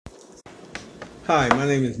Hi, my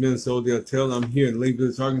name is Minnesota Del Till. I'm here in Lake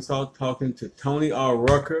Village, Arkansas, talking to Tony R.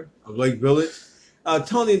 Rucker of Lake Village.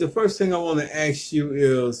 Tony, the first thing I want to ask you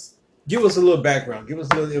is give us a little background. Give us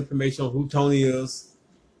a little information on who Tony is.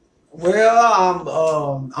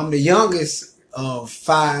 Well, I'm the youngest of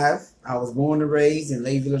five. I was born and raised in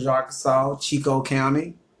Lake Village, Arkansas, Chico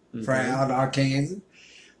County, Okay. proud Arkansas.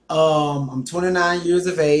 I'm 29 years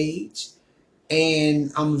of age,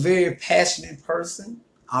 and I'm a very passionate person.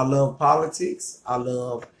 I love politics. I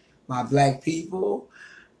love my black people.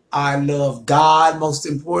 I love God, most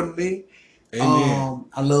importantly. Amen.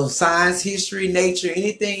 I love science, history, nature,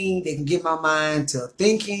 anything that can get my mind to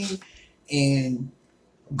thinking and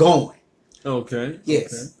going. Okay. Okay.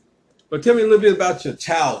 Yes. But tell me a little bit about your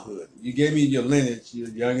childhood. You gave me your lineage. You're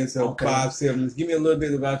the youngest of Okay. five siblings. Give me a little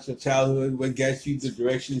bit about your childhood. What got you the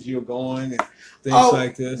directions you're going and things Oh,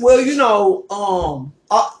 like this. well,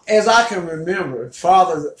 as I can remember,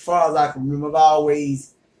 far as I can remember, I've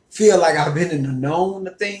always feel like I've been in the known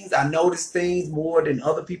of things. I notice things more than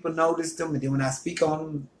other people notice them. And then when I speak on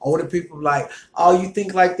them, older people like, oh, you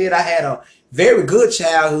think like that? I had a very good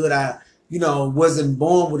childhood. Wasn't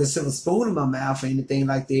born with a silver spoon in my mouth or anything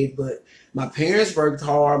like that. But my parents worked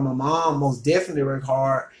hard. My mom most definitely worked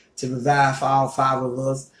hard to provide for all five of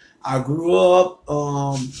us. I grew up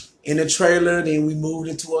in a trailer. Then we moved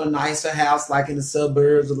into a nicer house, like in the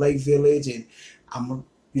suburbs of Lake Village, and I'm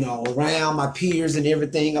around my peers and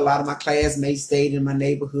everything. A lot of my classmates stayed in my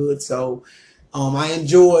neighborhood, so I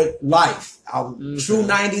enjoyed life. I'm a true Okay.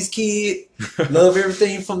 '90s kid. Love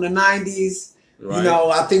everything from the '90s. Right.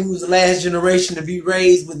 I think we was the last generation to be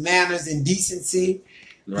raised with manners and decency.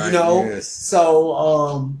 Right. Yes. So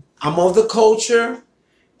I'm of the culture,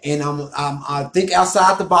 and I think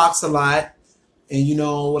outside the box a lot. And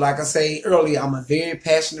like I say earlier, I'm a very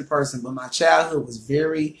passionate person, but my childhood was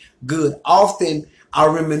very good. Often I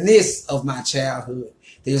reminisce of my childhood.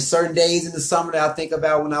 There's certain days in the summer that I think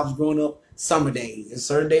about when I was growing up, summer days. There's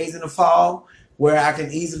certain days in the fall where I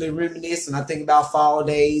can easily reminisce and I think about fall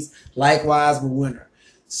days, likewise with winter.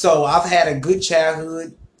 So I've had a good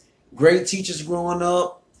childhood, great teachers growing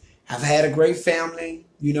up. I've had a great family.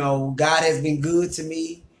 God has been good to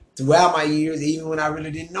me throughout my years. Even when I really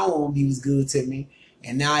didn't know him, he was good to me.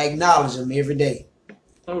 And now I acknowledge him every day.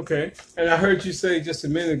 Okay. And I heard you say just a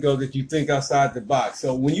minute ago that you think outside the box.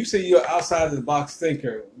 So when you say you're outside of the box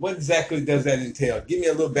thinker, what exactly does that entail? Give me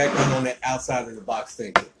a little background on that outside of the box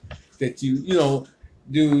thinker. That do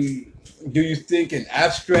do you think in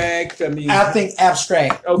abstract? I mean, I think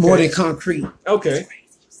abstract more okay. than concrete. Okay.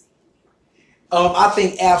 I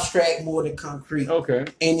think abstract more than concrete. Okay.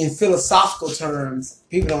 And in philosophical terms,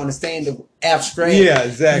 people don't understand the abstract. Yeah,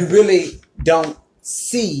 exactly. You really don't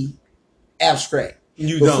see abstract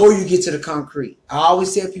before you get to the concrete. I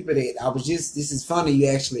always tell people that this is funny you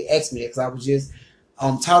actually asked me that because I was just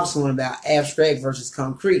talking to someone about abstract versus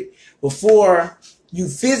concrete. Before you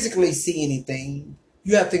physically see anything,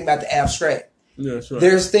 you have to think about the abstract. Yeah, that's right.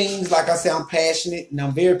 There's things, like I say, I'm passionate, and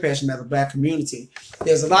I'm very passionate about the black community.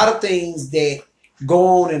 There's a lot of things that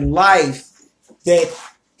go on in life that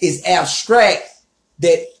is abstract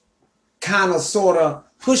that kind of sort of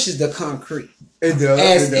pushes the concrete. It does.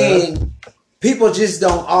 As in, people just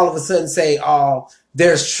don't all of a sudden say, oh,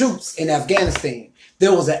 there's troops in Afghanistan.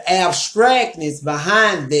 There was an abstractness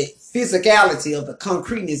behind the physicality of the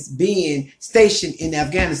concreteness being stationed in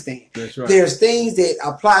Afghanistan. That's right. There's things that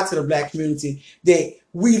apply to the black community that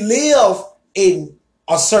we live in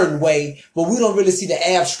a certain way, but we don't really see the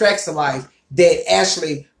abstracts of life that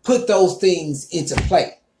actually put those things into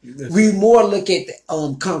play. We more look at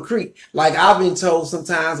the concrete. Like I've been told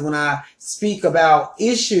sometimes when I speak about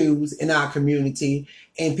issues in our community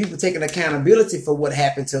and people taking accountability for what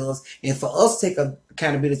happened to us and for us to take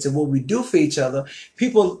accountability to what we do for each other,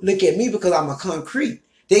 people look at me because I'm a concrete.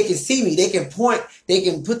 They can see me. They can point. They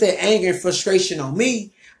can put their anger and frustration on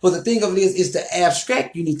me. But the thing of it is the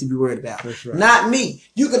abstract you need to be worried about. That's right. Not me.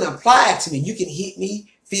 You can apply it to me. You can hit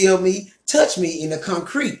me, feel me, touch me in the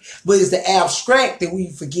concrete. But it's the abstract that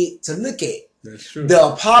we forget to look at. That's true.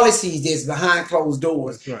 The policies that's behind closed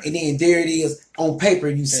doors. That's right. And then there it is on paper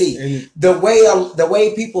you see. The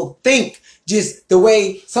way people think, just the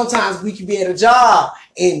way sometimes we can be at a job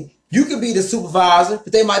and you can be the supervisor,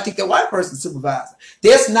 but they might think that white person's supervisor.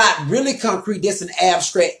 That's not really concrete. That's an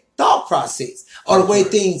abstract thought process or the way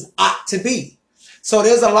things ought to be. So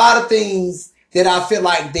there's a lot of things that I feel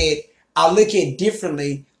like that I look at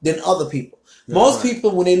differently than other people. Most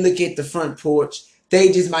people, when they look at the front porch, they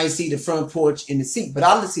just might see the front porch and the seat. But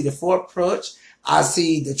I see the front porch, I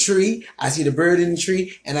see the tree, I see the bird in the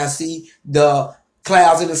tree, and I see the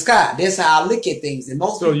clouds in the sky. That's how I look at things. And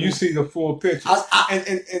most so people, you see the full picture.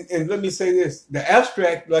 And let me say this: the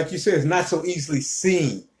abstract, like you said, is not so easily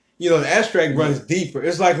seen. You know, the abstract runs deeper.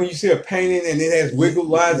 It's like when you see a painting and it has wiggle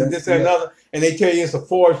lines and this and another, and they tell you it's a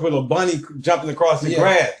forest with a bunny jumping across the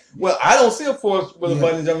grass. Well, I don't see a forest with a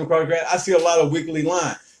bunny jumping across the grass. I see a lot of wiggly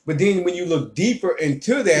lines. But then when you look deeper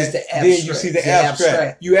into that, then you see the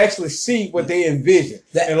abstract. You actually see what they envision.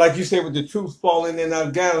 And like you said, with the troops falling in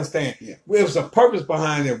Afghanistan, there was a purpose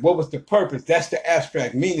behind it. What was the purpose? That's the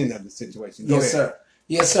abstract meaning of the situation. Go ahead. Sir.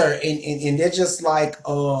 Yes, sir. And they're just like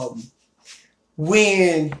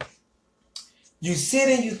when you sit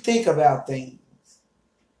and you think about things,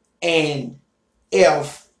 and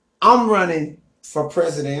if I'm running for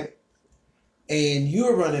president and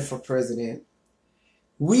you're running for president,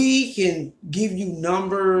 we can give you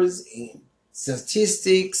numbers and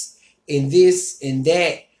statistics and this and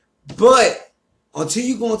that, but until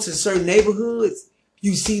you go into certain neighborhoods,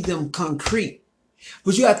 you see them concrete.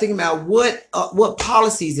 But you have to think about what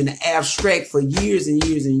policies in the abstract for years and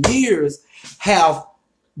years and years have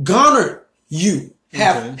garnered you,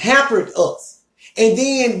 have hampered us. And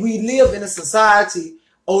then we live in a society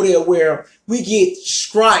over there where we get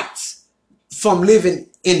stripes from living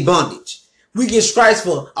in bondage. We get stripes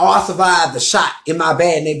for, oh, I survived the shot in my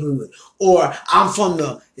bad neighborhood. Or I'm from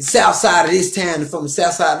the south side of this town and from the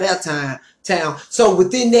south side of that town. So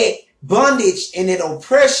within that bondage and that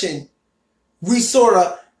oppression, we sort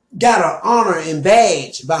of got an honor and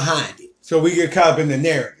badge behind it. So we get caught up in the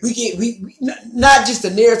narrative. We not just the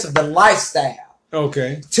narrative, the lifestyle.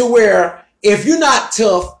 Okay. To where if you're not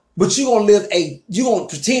tough, but you're gonna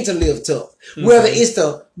pretend to live tough. Whether it's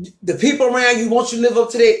the people around you want you to live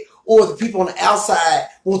up to that, or the people on the outside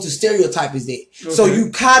want to stereotype as that. Okay. So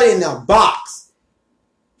you caught in a box.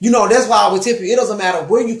 You know, that's why I would tell you, it doesn't matter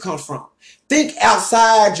where you come from. Think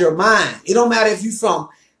outside your mind. It don't matter if you're from,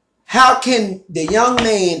 how can the young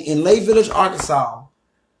man in Lake Village, Arkansas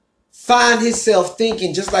find himself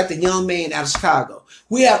thinking just like the young man out of Chicago?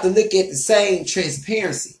 We have to look at the same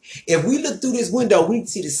transparency. If we look through this window, we can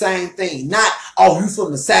see the same thing. Not, oh, you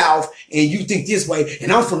from the South and you think this way,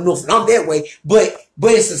 and I'm from the North and I'm that way. But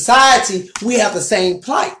in society, we have the same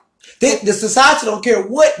plight. The society don't care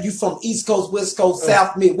what you from East Coast, West Coast,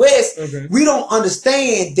 South, Midwest. We don't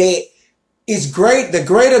understand that it's great. The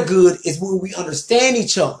greater good is when we understand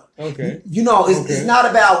each other. You know, it's not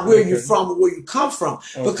about where you're from or where you come from.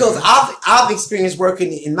 Because I've experienced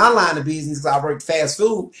working in my line of business, because I worked fast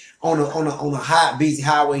food on a busy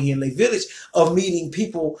highway here in Lake Village, of meeting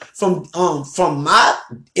people from my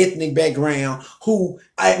ethnic background who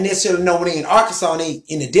I didn't necessarily know when they're in Arkansas and they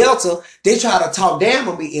in the Delta, they try to talk down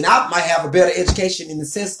on me, and I might have a better education in the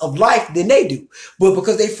sense of life than they do. But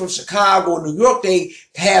because they from Chicago and New York, they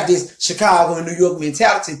have this Chicago and New York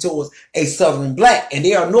mentality towards a Southern black, and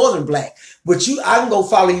they are Northern black. But I can go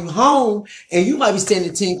follow you home, and you might be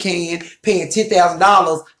standing 10 can, paying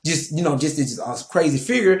 $10,000, just a crazy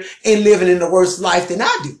figure, and living in the worst life than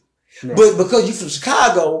I do. Right. But because you're from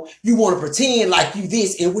Chicago, you want to pretend like you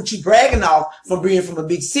this, and what you bragging off from being from a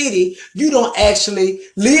big city, you don't actually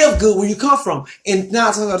live good where you come from. And 9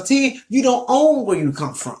 times out of 10, you don't own where you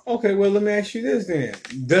come from. Okay, well, let me ask you this then.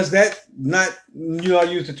 Does that not, I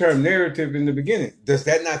used the term narrative in the beginning. Does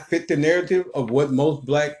that not fit the narrative of what most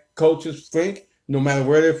black cultures think? No matter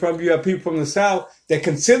where they're from, you have people from the South that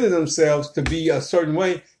consider themselves to be a certain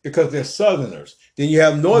way because they're Southerners. Then you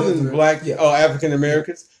have Northern black or African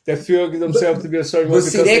Americans that feel themselves to be a certain way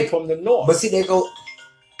because they're from the North. But see, that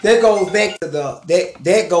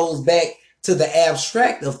goes back to the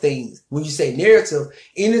abstract of things. When you say narrative,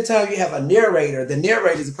 anytime you have a narrator, the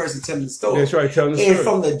narrator is the person telling the story. That's right, telling the story. And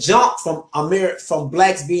from the jump from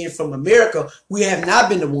blacks being from America, we have not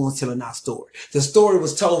been the ones telling our story. The story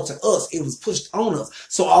was told to us. It was pushed on us.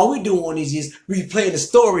 So all we're doing is just replaying the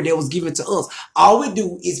story that was given to us. All we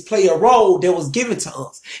do is play a role that was given to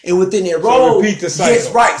us. And within that role, repeat the cycle.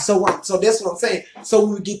 Yes, right. So that's what I'm saying. So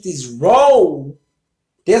when we get this role,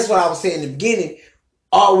 that's what I was saying in the beginning.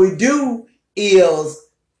 All we do is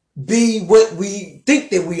be what we think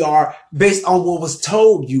that we are based on what was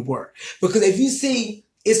told you were. Because if you see,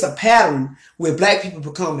 it's a pattern where black people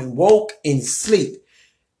becoming woke and sleep.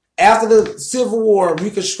 After the Civil War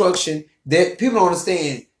Reconstruction, that people don't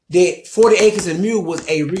understand that 40 acres and a mule was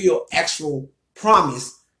a real actual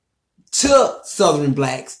promise to Southern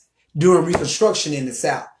blacks during Reconstruction in the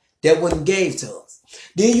South that wasn't gave to us.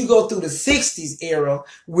 Then you go through the 60s era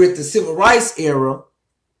with the Civil Rights era.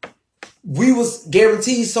 We was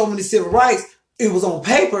guaranteed so many civil rights. It was on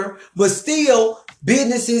paper, but still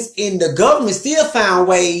businesses in the government still found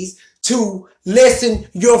ways to lessen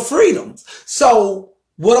your freedoms. So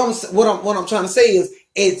what I'm trying to say is,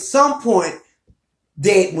 at some point,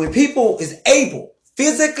 that when people is able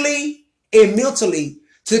physically and mentally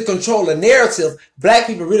to control a narrative, black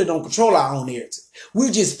people really don't control our own narrative.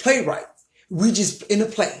 We just play right. We just in the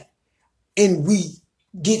play, and we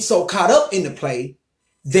get so caught up in the play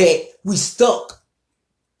that we stuck.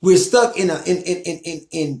 We're stuck in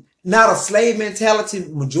in not a slave mentality.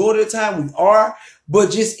 Majority of the time we are,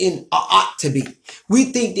 but just in a ought to be. We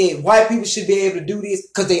think that white people should be able to do this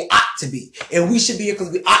because they ought to be, and we should be here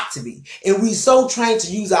because we ought to be. And we so trained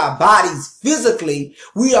to use our bodies physically,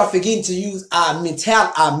 we are forgetting to use our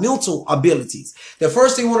mental abilities. The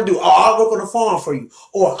first thing we want to do, oh, I'll work on a farm for you,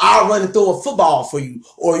 or I'll run and throw a football for you,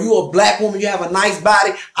 or you're a black woman, you have a nice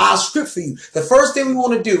body, I'll script for you. The first thing we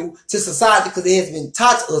want to do to society, because it has been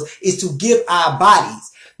taught to us, is to give our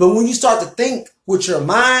bodies. But when you start to think with your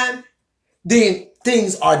mind, then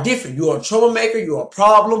things are different. You're a troublemaker. You're a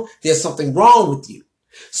problem. There's something wrong with you.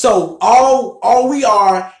 So all we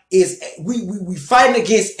are is we fighting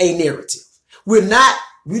against a narrative. We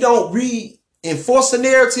don't reinforce a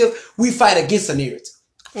narrative. We fight against a narrative.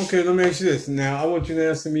 Okay, let me ask you this. Now, I want you to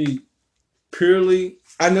answer me purely.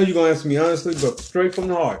 I know you're going to answer me honestly, but straight from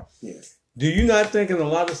the heart. Yes. Do you not think in a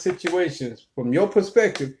lot of situations, from your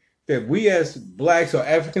perspective, that we as blacks or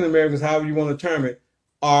African Americans, however you want to term it,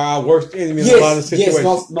 are our worst enemy in a lot of situations?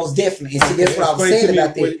 Yes, most definitely. And see, that's what I was saying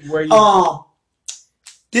about that.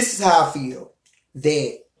 This is how I feel,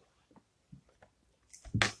 that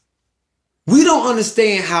we don't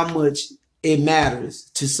understand how much it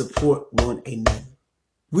matters to support one another.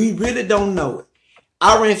 We really don't know it.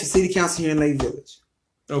 I ran for city council here in Lake Village.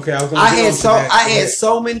 Okay, I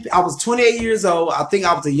was 28 years old. I think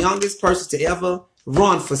I was the youngest person to ever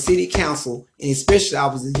run for city council, and especially I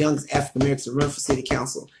was the youngest African American to run for city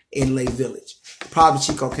council in Lake Village, probably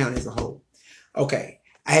Chico County as a whole. Okay,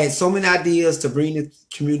 I had so many ideas to bring the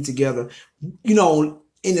community together. You know,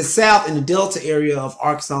 in the South, in the Delta area of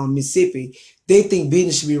Arkansas and Mississippi, they think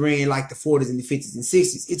business should be ran like the 40s and the 50s and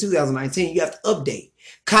 60s. In 2019, you have to update.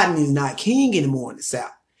 Cotton is not king anymore in the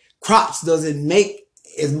South. Crops doesn't make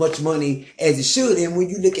as much money as it should, and when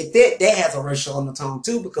you look at that, that has a racial undertone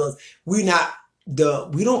too, because we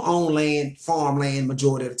don't own land, farmland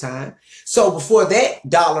majority of the time. So before that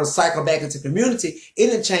dollar cycle back into community, it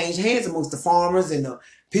done changed hands amongst the farmers and the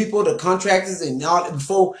people, the contractors, and all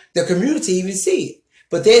before the community even see it.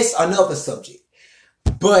 But that's another subject.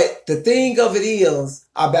 But the thing of it is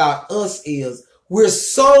about us is we're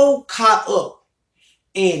so caught up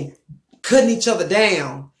in cutting each other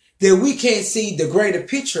down that we can't see the greater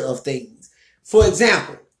picture of things. For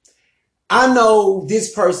example, I know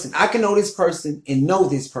this person. I can know this person and know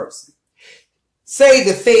this person. Say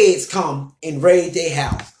the feds come and raid their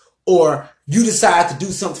house, or you decide to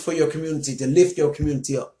do something for your community to lift your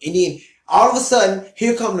community up. And then all of a sudden,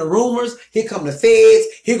 here come the rumors, here come the feds,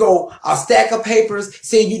 here go a stack of papers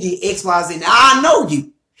saying you did X, Y, Z. Now, I know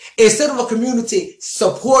you. Instead of a community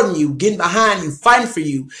supporting you, getting behind you, fighting for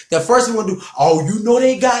you, the first thing we want to do, oh, you know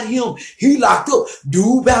they got him. He locked up.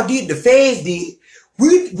 Dude about did, the feds did.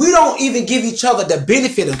 We don't even give each other the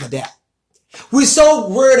benefit of the doubt. We're so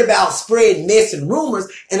worried about spreading mess and rumors,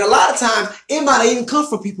 and a lot of times it might even come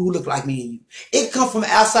from people who look like me and you. It comes from an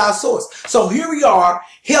outside source. So here we are,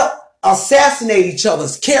 help assassinate each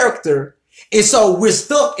other's character, and so we're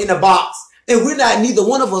stuck in a box, and neither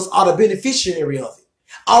one of us are the beneficiary of it.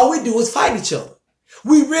 All we do is fight each other.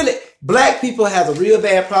 Black people have a real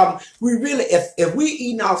bad problem. If we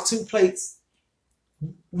eating off 2 plates,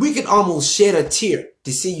 we can almost shed a tear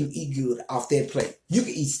to see you eat good off that plate. You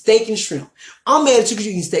can eat steak and shrimp. I'm mad at you because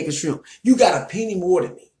you eat steak and shrimp. You got a penny more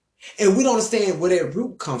than me. And we don't understand where that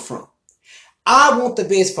root come from. I want the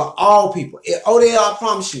best for all people. Odell, I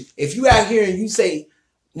promise you, if you out here and you say,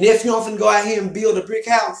 nephew, I'm finna go out here and build a brick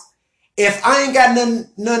house. If I ain't got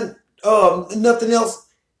nothing else,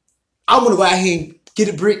 I'm gonna go out here and get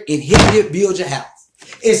a brick and help you build your house.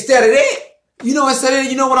 Instead of that, you know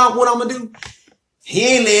what I'm gonna do? He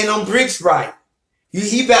ain't laying on bricks right.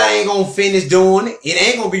 He better ain't gonna finish doing it. It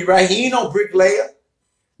ain't gonna be right. He ain't no bricklayer.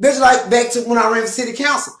 That's like back to when I ran for city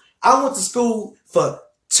council. I went to school for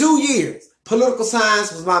 2 years. Political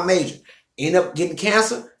science was my major. Ended up getting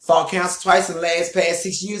cancer. Fought cancer twice in the past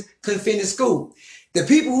 6 years. Couldn't finish school. The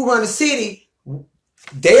people who run the city,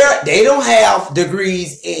 they don't have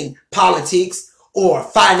degrees in politics or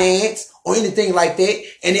finance or anything like that,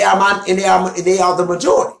 and they are the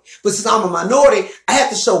majority. But since I'm a minority, I have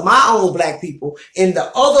to show my own black people and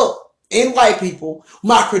white people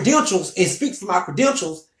my credentials and speak for my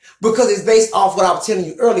credentials, because it's based off what I was telling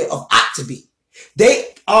you earlier of ought to be.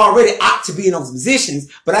 They already ought to be in those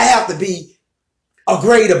positions, but I have to be a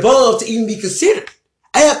grade above to even be considered.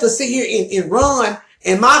 I have to sit here and run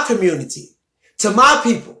in my community to my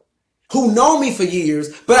people who know me for years,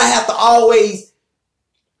 but I have to always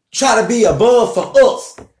try to be above for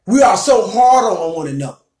us. We are so hard on one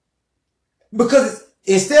another because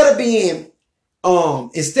instead of having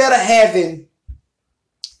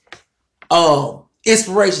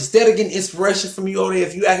inspiration, instead of getting inspiration from you over there,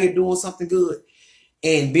 if you out here doing something good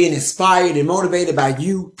and being inspired and motivated by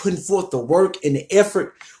you putting forth the work and the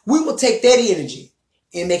effort, we will take that energy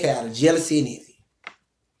and make it out of jealousy and envy.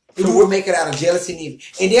 And we will make it out of jealousy and envy.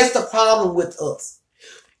 And that's the problem with us.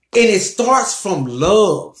 And it starts from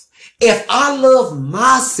love. If I love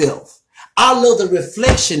myself, I love the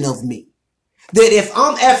reflection of me. That if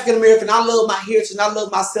I'm African American, I love my heritage, I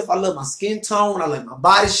love myself, I love my skin tone, I like my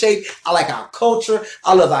body shape, I like our culture,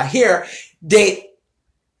 I love our hair, that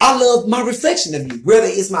I love my reflection of you, whether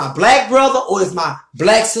it's my black brother or it's my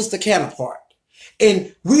black sister counterpart.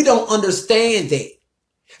 And we don't understand that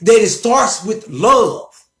it starts with love.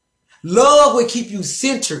 Love will keep you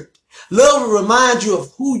centered. Love will remind you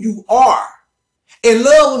of who you are. And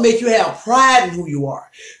love will make you have pride in who you are.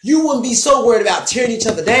 You wouldn't be so worried about tearing each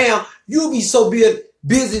other down. You'll be so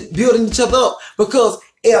busy building each other up. Because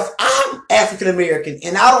if I'm African American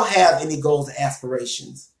and I don't have any goals and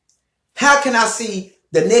aspirations, how can I see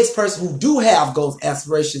the next person who do have goals and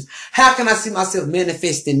aspirations? How can I see myself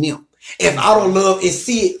manifesting them if I don't love and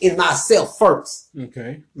see it in myself first?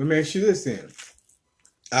 Okay. Let me ask you this then.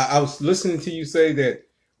 I was listening to you say that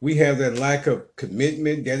we have that lack of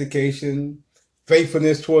commitment, dedication,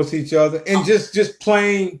 faithfulness towards each other, and just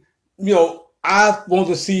plain, I want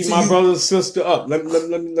to see my brother and sister up. Let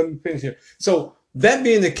me finish here. So that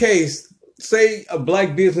being the case, say a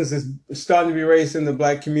black business is starting to be raised in the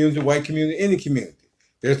black community, white community, any community.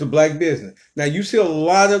 There's the black business. Now you see a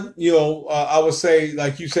lot of, I would say,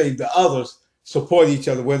 like you say, the others support each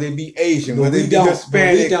other, whether they be Asian, whether they be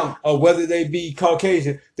Hispanic, or whether they be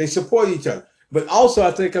Caucasian, they support each other. But also,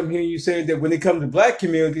 I think I'm hearing you saying that when it comes to black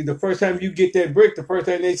community, the first time you get that brick, the first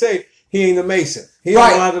thing they say, he ain't a mason. He don't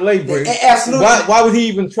know how to lay brick. Absolutely. Why would he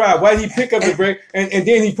even try? Why did he pick up the brick and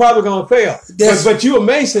then he probably gonna fail? But you a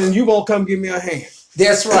mason and you won't come give me a hand.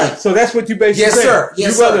 That's right. So that's what you basically say. Sir.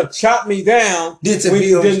 Yes, you rather chop me down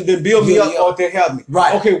than build me up or to help me.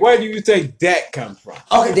 Right. Okay, where do you think that comes from?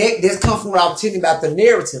 Okay, that comes from what I was telling you about the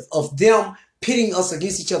narrative of them pitting us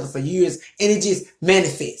against each other for years, and it just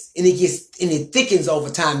manifests and it thickens over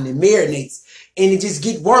time and it marinates and it just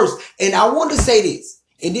gets worse. And I want to say this,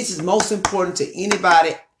 and this is most important to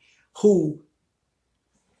anybody who's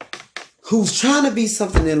trying to be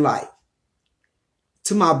something in life.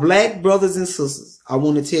 To my black brothers and sisters, I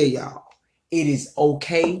want to tell y'all, it is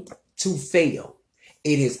okay to fail.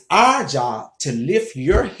 It is our job to lift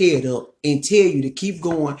your head up and tell you to keep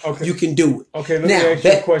going. Okay. You can do it. Okay, let me ask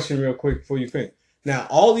you a question real quick before you finish. Now,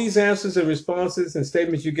 all these answers and responses and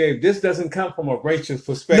statements you gave, this doesn't come from a racial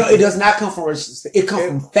perspective. No, it does not come from racial. It comes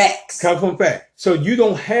from facts. Come from facts. So you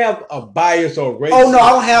don't have a bias or racial I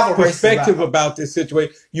don't have a perspective about this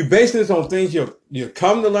situation. You base this on things you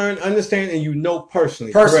come to learn, understand, and you know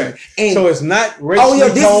personally. Correct. And so it's not racially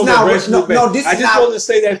this is not racial. I just want to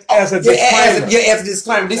say that as a disclaimer. As a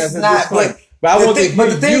disclaimer. This is not. But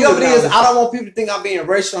the thing of it is, I don't want people to think I'm being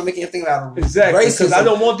racial. I'm making them think about exactly because I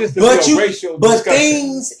don't want this to be a racial discussion. But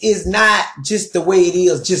things is not just the way it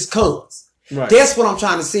is, just cause. Right. That's what I'm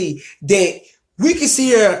trying to see. That we can see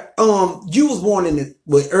here. You was born in the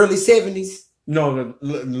early 70s. No, the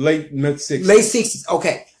late mid 60s. Late 60s.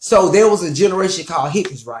 Okay, so there was a generation called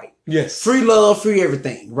hippies, right? Yes. Free love, free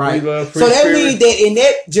everything, right? Free love, free so that spirit. means that in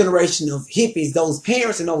that generation of hippies, those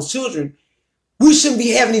parents and those children, we shouldn't be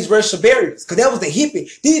having these racial barriers because that was the hippie.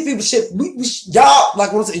 These people y'all,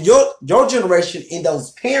 like what I'm saying, your generation and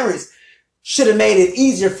those parents should have made it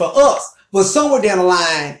easier for us. But somewhere down the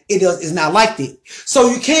line, it's not like that. So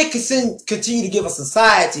you can't continue to give a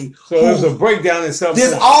society. So there's a breakdown in something.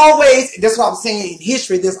 There's always, that's what I'm saying in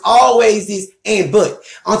history, there's always this and but.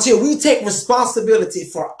 Until we take responsibility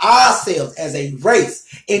for ourselves as a race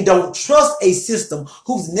and don't trust a system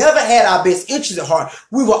who's never had our best interest at heart,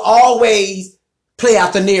 we will always play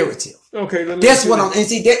out the narrative. Okay, that's what I'm, and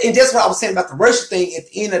see, and that's what I was saying about the racial thing. At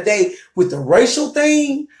the end of the day, with the racial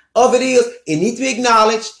thing of it is, it needs to be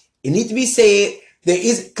acknowledged. It needs to be said. There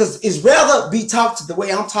is, because it's rather be talked to the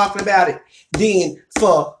way I'm talking about it than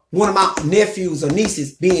for one of my nephews or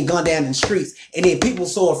nieces being gunned down in the streets, and then people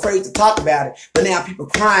so afraid to talk about it, but now people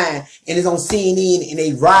crying and it's on CNN and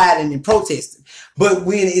they rioting and protesting. But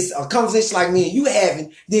when it's a conversation like me and you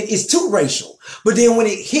having, then it's too racial. But then when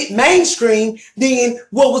it hit mainstream, then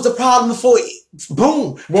what was the problem before it?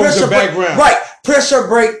 Boom. What was the background? Right. Pressure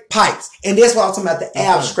break pipes. And that's why I'm talking about the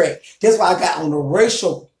abstract. That's why I got on the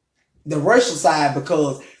racial side,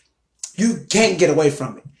 because you can't get away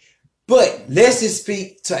from it. But let's just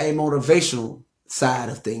speak to a motivational side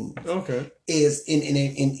of things. Okay. Is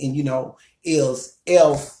is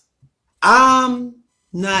if I'm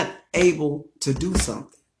not able to do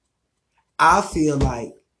something, I feel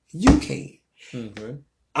like you can. Mm-hmm.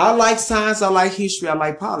 I like science, I like history, I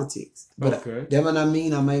like politics. But that might not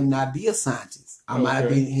mean I may not be a scientist. I might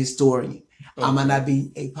be a historian. I might not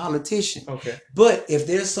be a politician. Okay. But if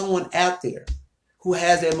there's someone out there who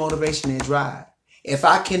has that motivation and drive, if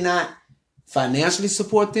I cannot financially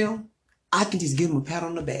support them, I can just give them a pat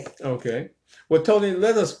on the back. Okay. Well, Tony,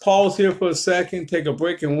 let us pause here for a second, take a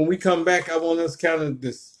break, and when we come back, I want us to kind of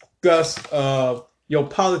discuss your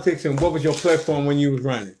politics and what was your platform when you was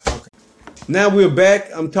running. Okay. Now we're back.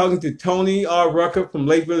 I'm talking to Tony R. Rucker from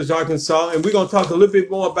Lake Village, Arkansas, and we're going to talk a little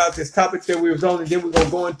bit more about this topic that we was on, and then we're going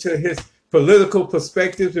to go into his political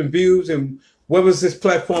perspectives and views and what was his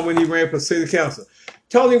platform when he ran for city council.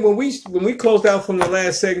 Tony, when we closed out from the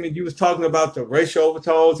last segment, you was talking about the racial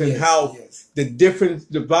overtones and how the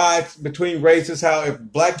different divides between races, how if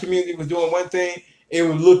black community was doing one thing, it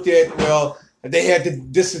was looked at, well, they had to,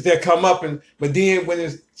 this is their come up, but then when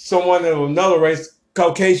it's someone of another race,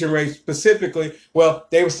 Caucasian race specifically, well,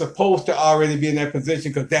 they were supposed to already be in that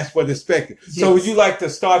position because that's what expected. Yes. So would you like to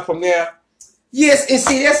start from there? Yes, and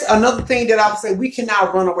see, that's another thing that I would say, we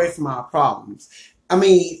cannot run away from our problems. I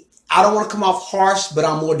mean, I don't want to come off harsh, but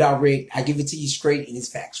I'm more direct. I give it to you straight and it's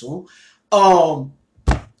factual.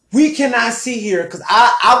 We cannot sit here, because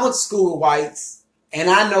I went to school with whites, and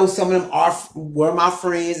I know some of them were my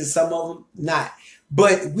friends and some of them not.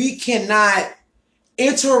 But we cannot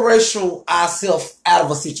interracial ourselves out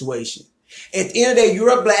of a situation. At the end of the day,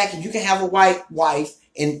 you're a black and you can have a white wife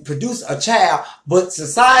and produce a child, but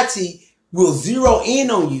society will zero in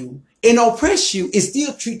on you and oppress you and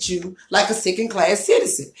still treat you like a second-class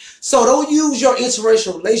citizen. So don't use your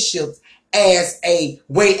interracial relationships as a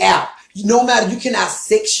way out. No matter, you cannot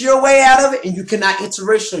sex your way out of it, and you cannot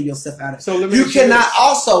interracial yourself out of it. So you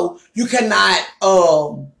cannot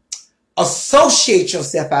associate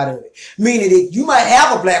yourself out of it. Meaning that you might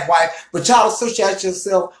have a black wife, but y'all associate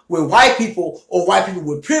yourself with white people or white people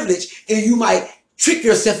with privilege, and you might trick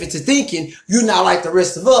yourself into thinking you're not like the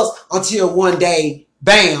rest of us until one day,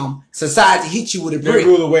 bam, society hits you with a brick.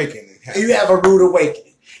 Rude awakening. You have a rude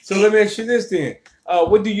awakening. So let me ask you this then.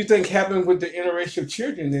 What do you think happened with the interracial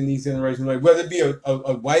children in these interracial, like whether it be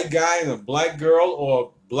a white guy and a black girl or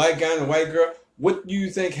a black guy and a white girl? What do you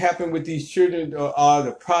think happened with these children are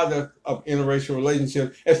the product of interracial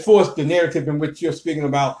relationships as far as the narrative in which you're speaking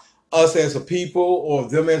about us as a people or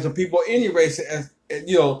them as a people, any race as,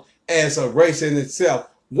 you know, as a race in itself?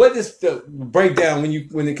 What is the breakdown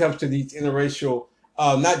when it comes to these interracial,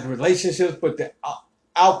 not relationships, but the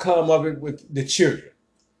outcome of it with the children?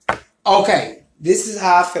 Okay, this is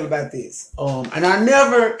how I feel about this. And I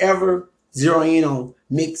never ever zero in on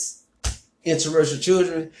mixed interracial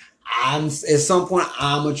children. At some point,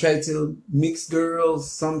 I'm attracted to mixed girls.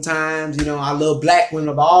 Sometimes, you know, I love black women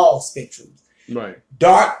of all spectrums. Right.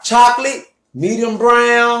 Dark chocolate, medium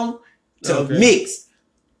brown, to mixed.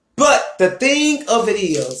 But the thing of it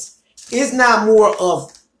is, it's not more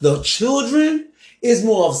of the children, it's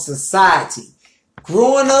more of society.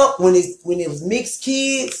 Growing up, when it was mixed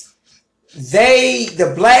kids,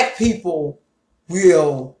 the black people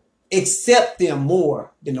will accept them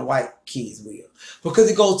more than the white kids will. Because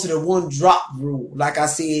it goes to the one drop rule. Like I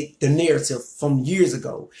said, the narrative from years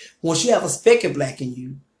ago. Once you have a speck of black in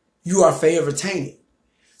you, you are forever tainted.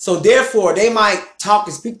 So therefore, they might talk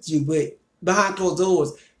and speak to you, but behind closed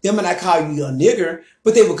doors, they might not call you a nigger,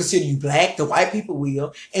 but they will consider you black. The white people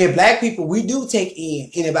will. And black people, we do take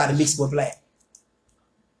in anybody mixed with black.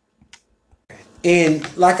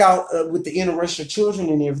 And like with the interracial children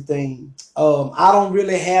and everything, I don't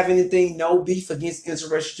really have anything, no beef against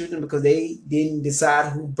interracial children because they didn't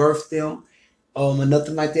decide who birthed them or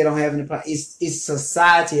nothing like that. I don't have any problem. It's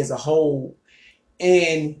society as a whole.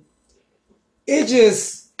 And it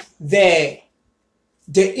just that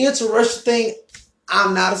the interracial thing,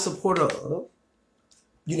 I'm not a supporter of.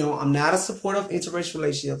 You know, I'm not a supporter of interracial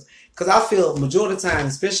relationships because I feel majority of the time,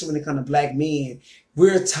 especially when it comes to black men,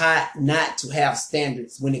 we're taught not to have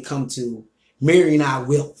standards when it comes to marrying our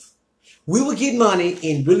wealth. we will get money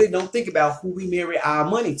and really don't think about who we marry our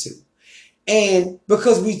money to. And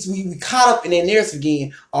because we caught up in that narrative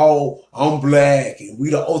again, oh, I'm black and we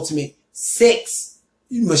the ultimate sex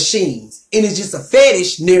machines. And it's just a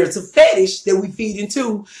fetish, narrative fetish that we feed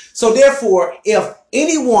into. So therefore, if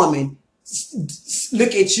any woman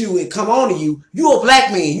look at you and come on to you, you a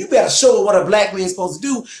black man, you better show her what a black man is supposed to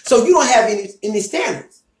do. So you don't have any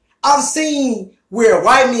standards. I've seen where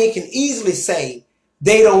white men can easily say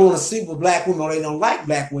they don't want to sleep with black women or they don't like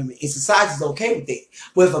black women, and society's okay with that.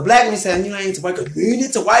 But if a black man says, you ain't into white girl, you ain't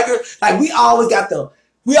into white girl, like we always have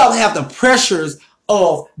the pressures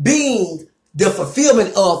of being the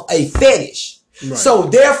fulfillment of a fetish. Right. So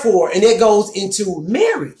therefore, and it goes into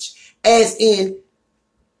marriage, as in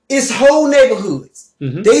it's whole neighborhoods.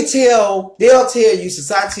 Mm-hmm. They'll tell you,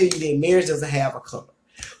 society tell you that marriage doesn't have a color.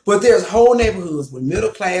 But there's whole neighborhoods where middle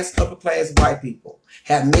class, upper class white people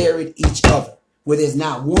have married each other, where there's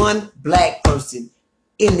not one black person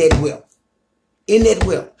in that wealth.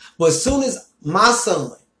 But as soon as my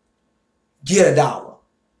son get $1,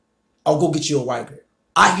 I'll go get you a white girl.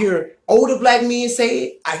 I hear older black men say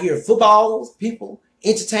it. I hear football people,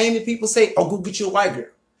 entertainment people say, I'll go get you a white girl.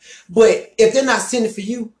 But if they're not sending for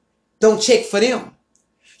you, don't check for them.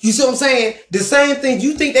 You see what I'm saying? The same thing.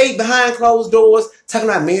 You think they behind closed doors talking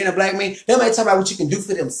about marrying a black man? They might talk about what you can do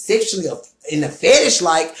for them sexually or in the fetish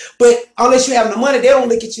like, but unless you have the money, they don't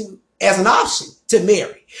look at you as an option to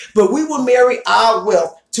marry. But we will marry our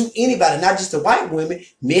wealth to anybody, not just the white women,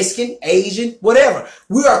 Mexican, Asian, whatever.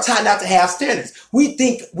 We are taught not to have standards. We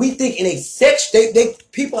think in a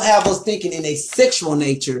people have us thinking in a sexual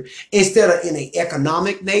nature instead of in an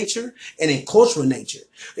economic nature and a cultural nature.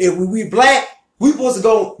 If we black, we supposed to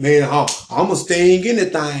go, man, I'm gonna stay in the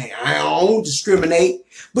thing. I don't discriminate.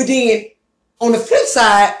 But then on the flip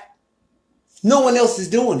side, no one else is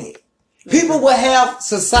doing it. People will have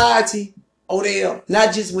society, Odell,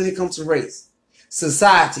 not just when it comes to race.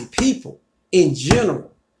 Society, people in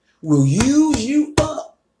general will use you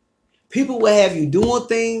up. People will have you doing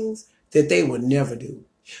things that they would never do.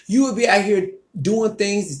 You will be out here doing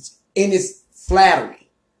things and it's flattery.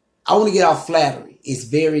 I want to get off flattery. It's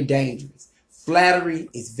very dangerous. Flattery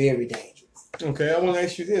is very dangerous. Okay, I want to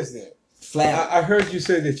ask you this then. Flattery. I heard you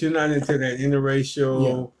say that you're not into that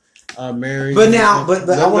interracial marriage. But now, but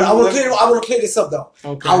I want to clear this up though.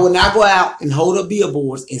 Okay. I will not go out and hold up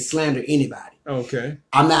billboards and slander anybody. Okay.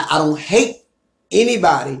 I don't hate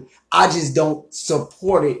anybody. I just don't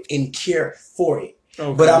support it and care for it.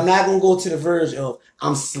 Okay. But I'm not going to go to the verge of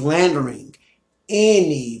I'm slandering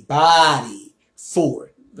anybody for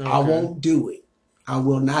it. Okay. I won't do it. I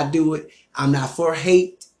will not do it. I'm not for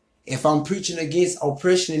hate. If I'm preaching against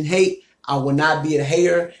oppression and hate, I will not be a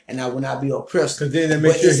hater and I will not be oppressed. Because then that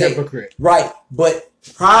makes you a hypocrite. Right. But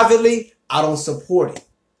privately, I don't support it.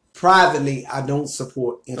 Privately, I don't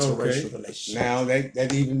support interracial relationships. Now,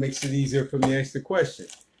 that even makes it easier for me to ask the question.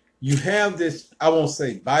 You have this, I won't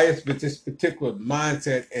say bias, but this particular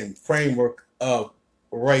mindset and framework of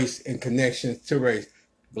race and connections to race.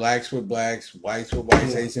 Blacks with blacks, whites with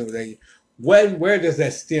whites, Asians with Asians. Where does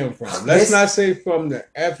that stem from? Let's not say from the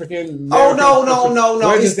African. Oh, no.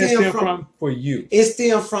 Where does that stem from for you? It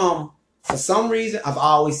stems from, for some reason, I've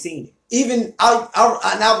always seen it. Even,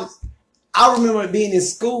 I remember being in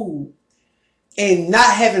school and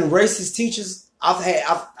not having racist teachers. I've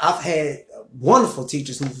had wonderful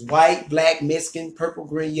teachers who's white, black, Mexican, purple,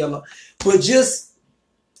 green, yellow, but just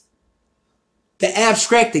the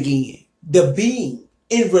abstract again, the being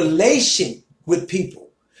in relation with people.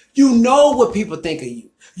 You know what people think of you.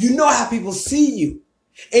 You know how people see you.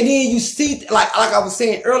 And then you see, like I was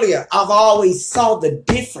saying earlier, I've always saw the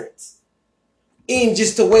difference in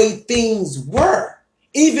just the way things were.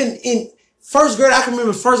 Even in first grade, I can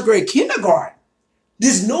remember first grade kindergarten,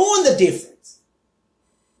 just knowing the difference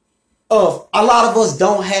of a lot of us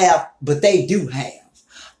don't have, but they do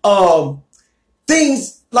have.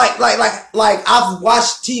 Things like I've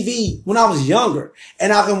watched TV when I was younger,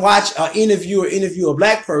 and I can watch an interview a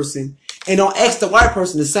black person and don't ask the white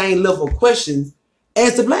person the same level of questions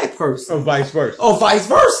as the black person. Or vice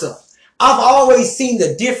versa. I've always seen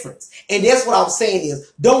the difference. And that's what I was saying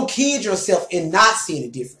is, don't kid yourself in not seeing the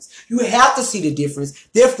difference. You have to see the difference.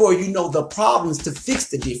 Therefore, you know the problems to fix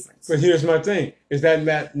the difference. But here's my thing. Is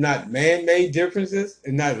that not man-made differences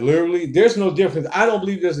and not literally? There's no difference. I don't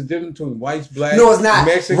believe there's a difference between whites, blacks, no, it's not.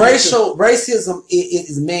 Mexicans. Racism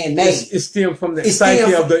is man-made. It stems from the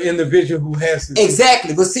psyche of the individual who has to.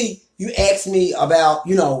 Exactly. But see, you asked me about,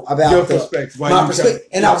 your perspective. My perspective.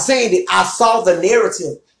 And I was saying that I saw the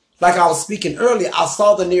narrative like I was speaking earlier, I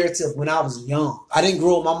saw the narrative when I was young. I didn't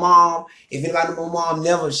grow up with my mom. If anybody know my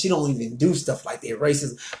mom, she don't even do stuff like that,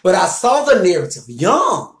 racism. But I saw the narrative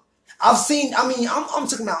young. I'm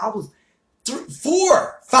talking about I was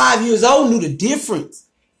 4, 5 years old, knew the difference.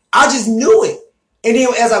 I just knew it. And then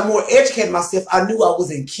as I more educated myself, I knew I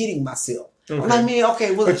wasn't kidding myself. Okay. I'm like, man,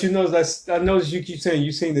 okay. Well, but I notice you keep saying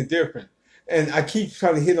you've seen the difference. And I keep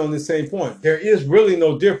trying to hit on the same point. There is really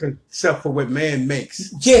no difference except for what man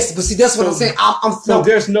makes. Yes, but see, that's what I'm saying. So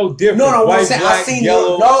there's no difference. No, white, I'm saying black, I seen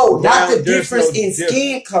yellow, brown, not the there's difference no in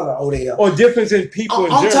skin color, Odell. Or difference in people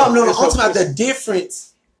in general. I'm talking about the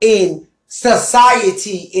difference in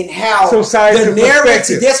society and how society the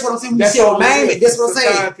narrative. That's what I'm saying. That's what I'm saying. That's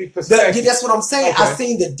what I'm saying. Okay. I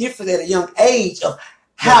seen the difference at a young age of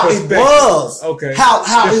how it was,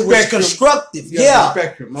 how it was constructive. Yeah.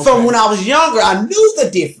 From when I was younger, I knew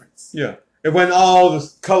the difference. Yeah. It wasn't all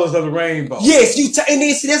the colors of the rainbow. Yes, and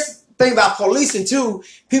then see that's the thing about policing too.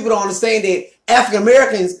 People don't understand that African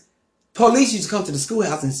Americans, police used to come to the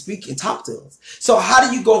schoolhouse and speak and talk to us. So how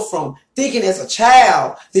do you go from thinking as a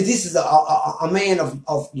child that this is a man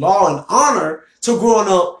of law and honor to growing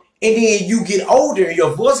up, and then you get older and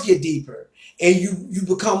your voice get deeper and you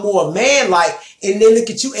become more man-like, and they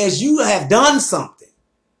look at you as you have done something.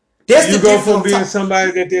 That's you go from being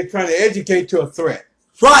somebody that they're trying to educate to a threat.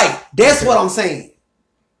 Right. That's what I'm saying.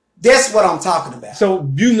 That's what I'm talking about. So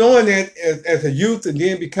you knowing that as a youth and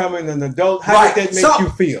then becoming an adult, how did that make you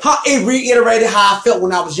feel? It reiterated how I felt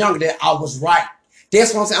when I was younger, that I was right.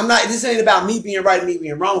 That's what I'm saying. This ain't about me being right and me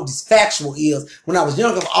being wrong. This factual is when I was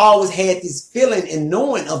younger, I've always had this feeling and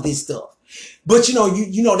knowing of this stuff. But you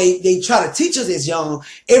know, they try to teach us as young,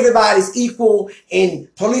 everybody's equal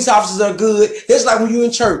and police officers are good. That's like when you're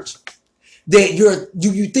in church. That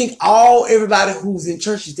you think everybody who's in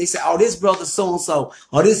churches, they say, oh, this brother so-and-so,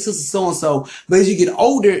 or this sister so-and-so. But as you get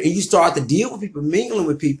older and you start to deal with people, mingling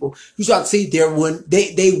with people, you start to see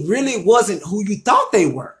they really wasn't who you thought they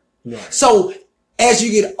were. Right. So as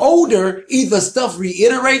you get older, either stuff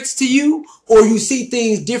reiterates to you or you see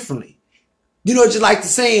things differently. You know, just like the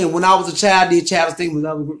saying, when I was a child, did childish things when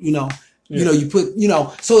I was, you put,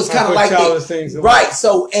 so it's kind of like that. Right.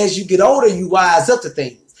 So as you get older, you wise up to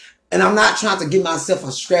things. And I'm not trying to give myself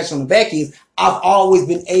a scratch on the back end. I've always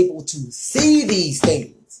been able to see these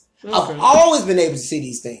things. Okay. I've always been able to see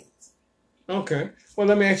these things. Okay. Well,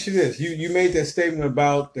 let me ask you this. You made that statement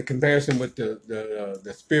about the comparison with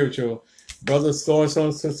the spiritual brothers,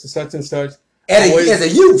 so-and-so, sister, such and such. As a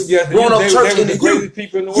youth, growing up church in the youth.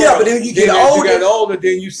 People in the world. Yeah, but then you get older. You got older,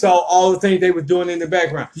 then you saw all the things they were doing in the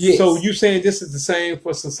background. Yes. So you're saying this is the same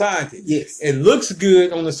for society. Yes. It looks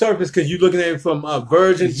good on the surface because you're looking at it from a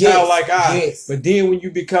virgin childlike eye. Yes. But then when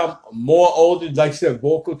you become more older, like you said,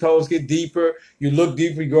 vocal tones get deeper, you look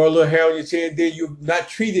deeper, you grow a little hair on your chin, then you're not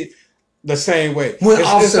treated the same way. When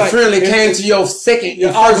Officer Friendly came to your first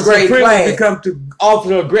grade class, become to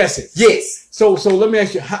officer aggressive. Yes. So let me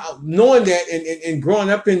ask you, how, knowing that and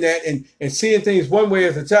growing up in that and seeing things one way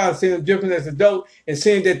as a child, seeing them different as an adult, and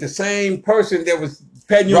seeing that the same person that was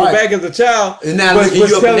patting you on the back as a child, and now looking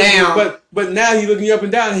you up and down. But now he's looking you up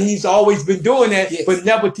and down, and he's always been doing that, but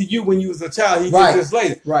never to you when you was a child. He did this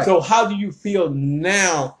later. Right. So how do you feel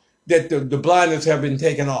now that the blinders have been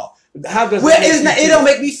taken off? How does it don't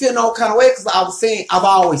make me feel no kind of way, because I was saying I've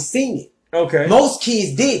always seen it. Okay. Most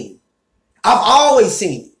kids didn't. I've always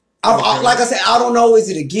seen it. Like I said, I don't know, is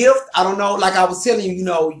it a gift? I don't know. Like I was telling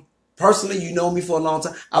you, personally, you know me for a long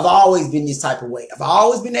time. I've always been this type of way. I've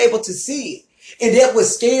always been able to see it. And that's what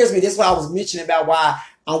scares me. That's why I was mentioning about why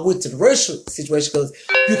I went to the racial situation, because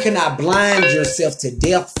you cannot blind yourself to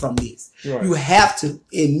death from this. Right. You have to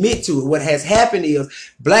admit to it. What has happened is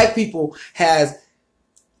black people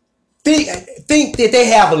think that they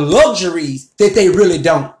have luxuries that they really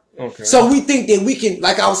don't. Okay. So we think that we can,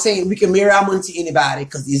 like I was saying, we can marry our money to anybody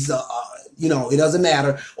because it's it doesn't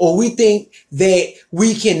matter. Or we think that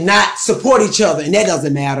we cannot support each other and that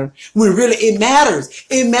doesn't matter. When really it matters.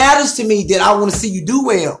 It matters to me that I want to see you do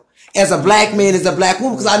well as a black man, as a black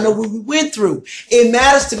woman, because I know what we went through. It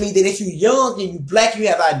matters to me that if you're young and you're black, you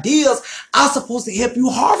have ideas, I'm supposed to help you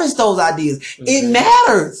harvest those ideas. Okay. It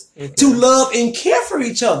matters to love and care for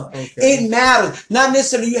each other. Okay. It matters. Not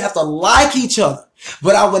necessarily you have to like each other.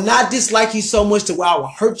 But I will not dislike you so much to where I will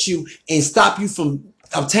hurt you and stop you from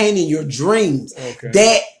obtaining your dreams. Okay.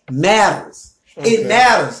 That matters. Okay. It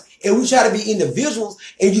matters. And we try to be individuals,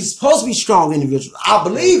 and you're supposed to be strong individuals. I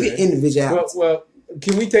believe in individuality. Well,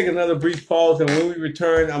 can we take another brief pause? And when we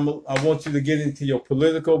return, I want you to get into your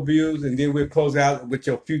political views, and then we'll close out with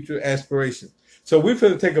your future aspirations. So we're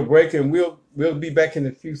going to take a break, and we'll be back in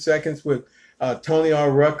a few seconds with Tony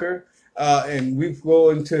R. Rucker. and we go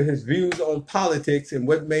into his views on politics and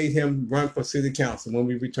what made him run for city council when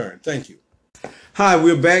we return. Thank you. Hi,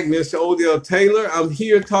 we're back, Mr. Odell Taylor. I'm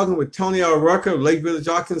here talking with Tony R. Rucker of Lake Village,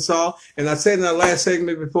 Arkansas. And I said in our last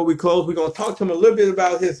segment before we close, we're going to talk to him a little bit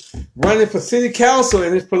about his running for city council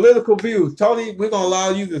and his political views. Tony, we're going to allow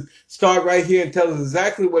you to start right here and tell us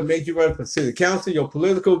exactly what made you run for city council, your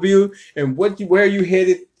political view, and where you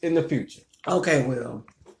headed in the future. Okay, well,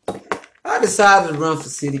 I decided to run for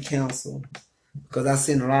city council because I've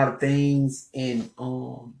seen a lot of things, and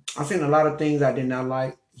I've seen a lot of things I did not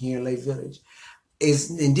like here in Lake Village.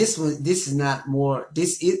 This is not more.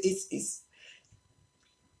 It's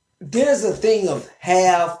there's a thing of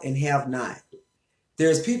have and have not.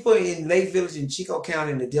 There's people in Lake Village, in Chico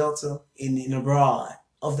County, in the Delta, in abroad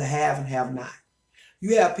of the have and have not.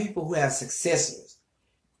 You have people who have successors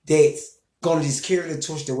that's gonna just carry the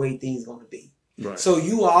torch the way things gonna be. Right. So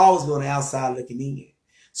you are always on the outside looking in.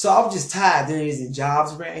 So I'm just tired. There isn't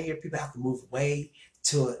jobs around here. People have to move away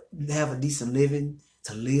to have a decent living,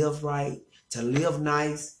 to live right, to live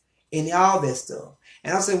nice, and all that stuff.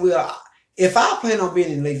 And I'm saying, well, if I plan on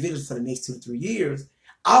being in Lake Village for the next 2 to 3 years,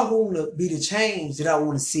 I want to be the change that I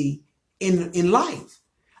want to see in life.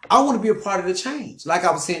 I want to be a part of the change. Like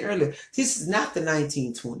I was saying earlier, this is not the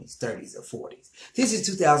 1920s, 30s, or 40s. This is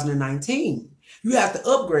 2019. You have to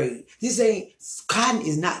upgrade. Cotton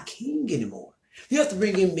is not king anymore. You have to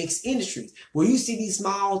bring in mixed industries. Where you see these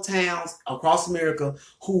small towns across America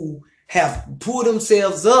who have pulled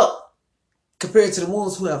themselves up compared to the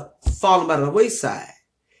ones who have fallen by the wayside.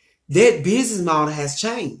 That business model has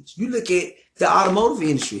changed. You look at the automotive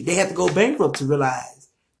industry. They have to go bankrupt to realize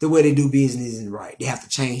the way they do business isn't right. They have to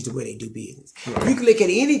change the way they do business. Right. You can look at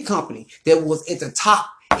any company that was at the top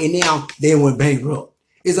and now they went bankrupt.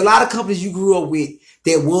 There's a lot of companies you grew up with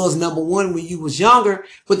that was number one when you was younger,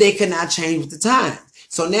 but they could not change with the times.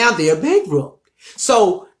 So now they're bankrupt.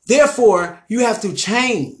 So therefore, you have to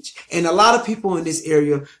change. And a lot of people in this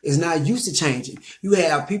area is not used to changing. You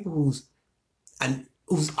have people who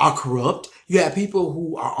are corrupt. You have people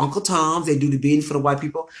who are Uncle Toms. They do the bidding for the white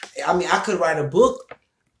people. I mean, I could write a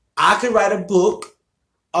book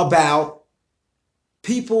about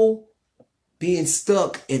people being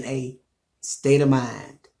stuck in a state of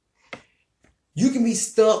mind. You can be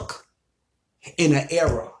stuck in an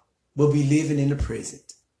era, but be living in the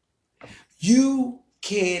present. You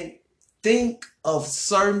can think of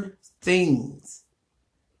certain things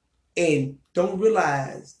and don't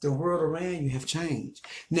realize the world around you have changed.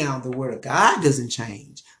 Now, the word of God doesn't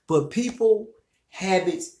change, but people,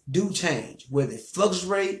 habits do change, whether it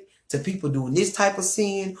fluctuate to people doing this type of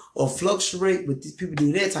sin or fluctuate with these people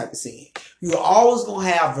doing that type of sin. You're always going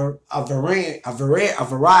to have a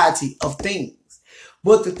variety of things.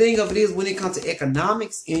 But the thing of it is, when it comes to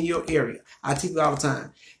economics in your area, I tell you all the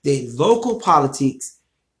time, that local politics,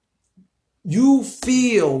 you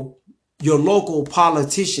feel your local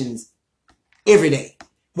politicians every day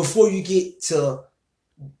before you get to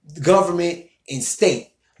the government and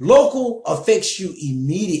state. Local affects you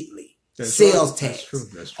immediately. That's sales tax. That's true.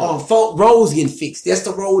 That's true. Roads getting fixed. That's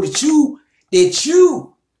the road that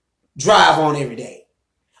you drive on every day.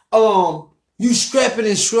 You scrapping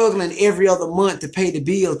and struggling every other month to pay the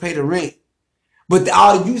bills, pay the rent. But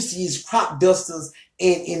all you see is crop dusters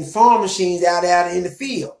and farm machines out in the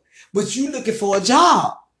field. But you looking for a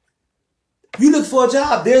job. You look for a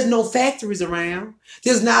job. There's no factories around.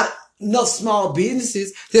 There's not enough small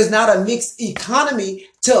businesses. There's not a mixed economy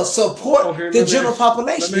to support the general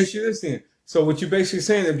population. Let me ask you this then. So what you're basically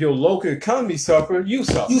saying, if your local economy suffer, you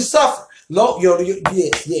suffer. You suffer.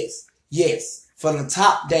 Yes. From the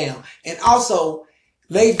top down. And also,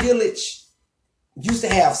 Lake Village used to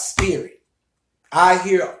have spirit. I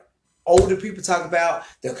hear older people talk about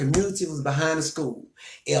the community was behind the school.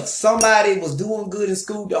 If somebody was doing good in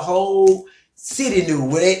school, the whole city knew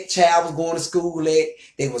where that child was going to school at.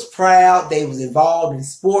 They was proud. They was involved in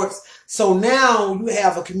sports. So now you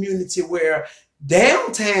have a community where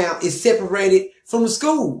downtown is separated from the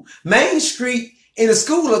school. Main Street and the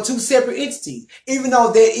school are two separate entities. Even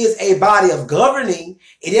though there is a body of governing,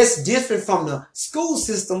 it is different from the school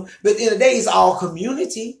system. But at the end of the day, it's all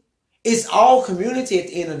community. It's all community at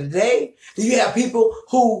the end of the day. You have people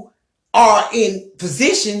who are in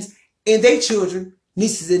positions and their children,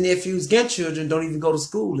 nieces and nephews, grandchildren don't even go to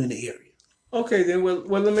school in the area. Okay, then, well,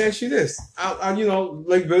 let me ask you this.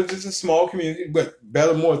 Lake Village is a small community, but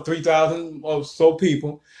better more 3,000 or so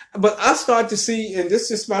people. But I start to see, and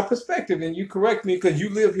this is my perspective, and you correct me because you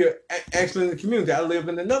live here actually in the community. I live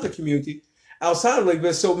in another community. outside of Lake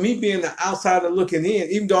Village. So me being the outsider looking in,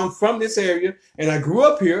 even though I'm from this area and I grew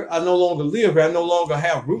up here, I no longer live here. I no longer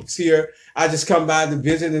have roots here. I just come by to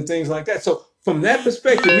visit and things like that. So from that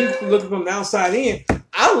perspective, me looking from the outside in,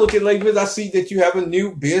 I look at Lake Village. I see that you have a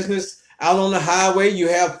new business out on the highway. You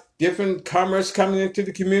have different commerce coming into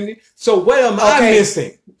the community. So what am I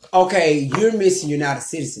missing? Okay, you're missing. You're not a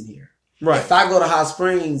citizen here. Right. If I go to Hot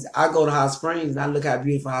Springs, I go to Hot Springs and I look how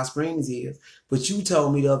beautiful Hot Springs is. But you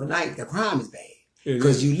told me the other night the crime is bad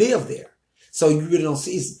because you live there. So you really don't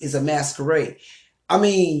see it's a masquerade. I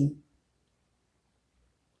mean,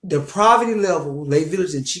 the poverty level, Lake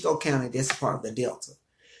Village in Chico County, that's a part of the Delta.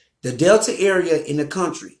 The Delta area in the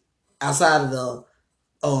country, outside of the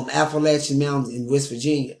Appalachian Mountains in West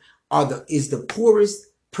Virginia, is the poorest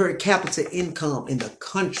per capita income in the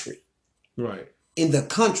country. Right. In the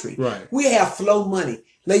country. Right. We have flow money.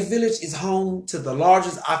 Lake Village is home to the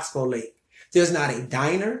largest oxbow lake. There's not a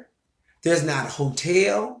diner. There's not a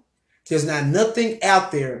hotel. There's not nothing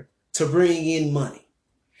out there to bring in money.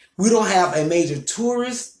 We don't have a major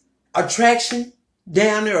tourist attraction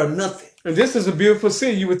down there or nothing. And this is a beautiful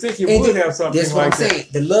city. You would think it would have something that's what like I'm saying.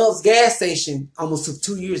 that. The Love's gas station almost took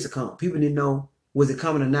 2 years to come. People didn't know was it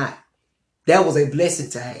coming or not. That was a blessing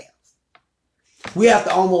to have. We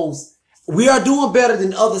are doing better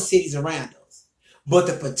than other cities around us. But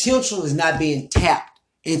the potential is not being tapped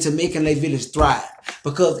into making Lake Village thrive.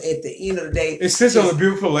 Because at the end of the day, it sits on a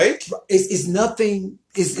beautiful lake. It's nothing.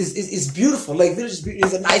 It's beautiful. Lake Village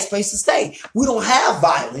is a nice place to stay. We don't have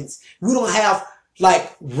violence. We don't have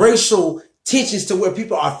like racial tensions to where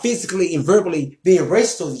people are physically and verbally being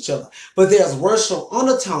racist to each other. But there's racial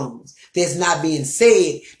undertones that's not being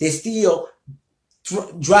said that still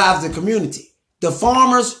drives the community. The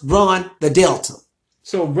farmers run the Delta.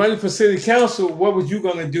 So running for city council, what was you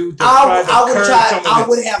going to do? I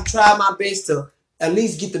would have tried my best to at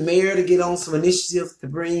least get the mayor to get on some initiatives to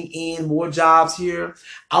bring in more jobs here.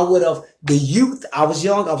 I would have the youth. I was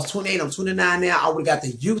young. I was 28. I'm 29 now. I would have got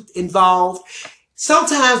the youth involved.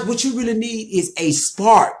 Sometimes what you really need is a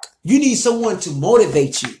spark. You need someone to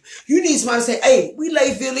motivate you. You need somebody to say, hey, we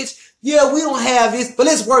Lake Village. Yeah, we don't have this, but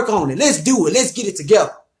let's work on it. Let's do it. Let's get it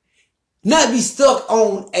together. Not be stuck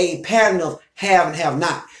on a pattern of have and have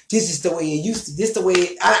not. This is the way it used to. This is the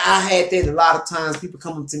way I had that a lot of times. People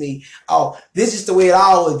come up to me, oh, this is the way it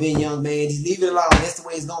always been, young man. Just leave it alone. That's the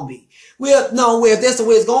way it's going to be. Well, no, if that's the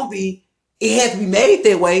way it's going to be, it has to be made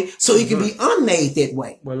that way so it can be unmade that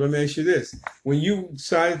way. Well, let me ask you this. When you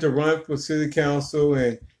decided to run for city council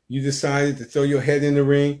and you decided to throw your head in the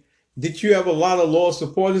ring, did you have a lot of loyal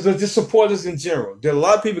supporters or just supporters in general? Did a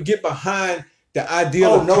lot of people get behind the idea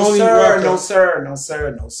of Tony Rucker? No, sir. No,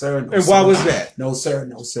 sir. No, sir. No, and sir. Why was that? No, sir.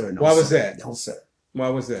 No, sir. No, why sir. was that? No, sir. Why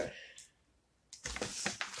was that?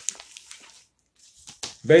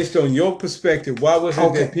 Based on your perspective, why was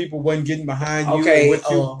it that people wasn't getting behind you? Okay,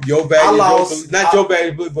 and your value, your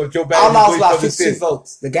value, but your value. I lost about 52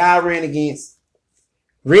 votes. The guy I ran against,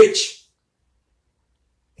 Rich,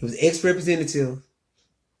 he was ex-representative.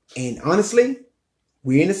 And honestly,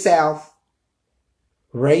 we're in the South.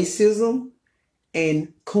 Racism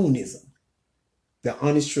and coonism. The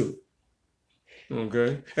honest truth.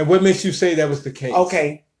 Okay. And what makes you say that was the case?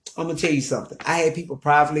 Okay. I'm going to tell you something. I had people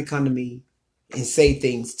privately come to me and say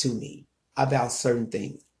things to me about certain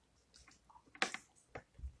things.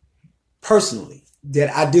 Personally,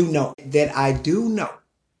 that I do know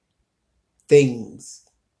things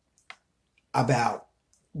about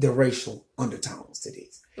the racial undertones to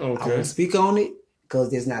this. Okay. I won't speak on it because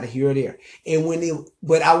there's not a here or there. And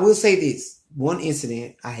but I will say this. One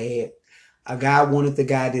incident I had, a guy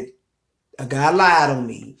lied on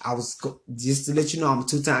me. Just to let you know, I'm a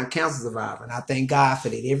 2-time cancer survivor. And I thank God for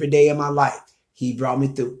that. Every day of my life, he brought me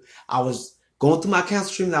through. I was going through my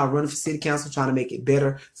cancer treatment. I was running for city council, trying to make it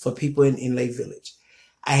better for people in Lake Village.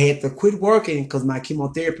 I had to quit working because my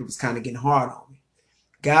chemotherapy was kind of getting hard on me.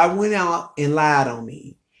 God went out and lied on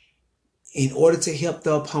me in order to help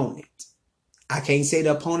the opponent. I can't say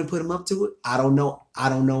the opponent put him up to it. I don't know.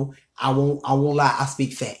 I won't lie. I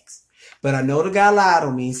speak facts. But I know the guy lied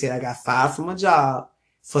on me and said I got fired from my job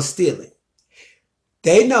for stealing.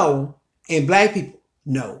 They know, and black people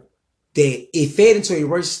know, that it fed into a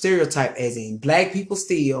racial stereotype as in black people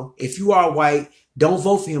steal. If you are white, don't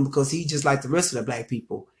vote for him because he just like the rest of the black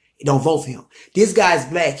people. Don't vote for him. This guy's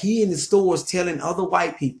black. He in the stores telling other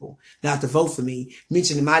white people not to vote for me,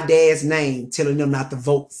 mentioning my dad's name, telling them not to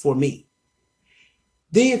vote for me.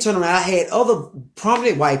 Then turn around, I had other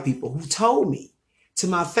prominent white people who told me to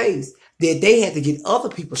my face that they had to get other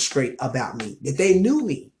people straight about me, that they knew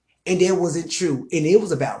me, and that wasn't true, and it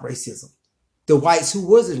was about racism. The whites who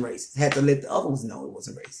wasn't racist had to let the other ones know it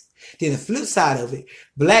wasn't racist. Then the flip side of it,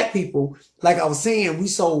 black people, like I was saying, we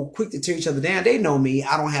so quick to tear each other down. They know me.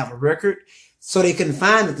 I don't have a record. So they couldn't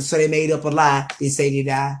find it. So they made up a lie. They say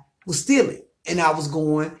that I was stealing and I was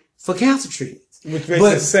going for cancer treatment. Which makes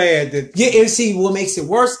it sad that... Yeah, and see, what makes it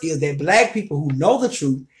worse is that black people who know the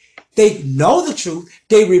truth, they know the truth,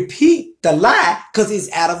 they repeat the lie because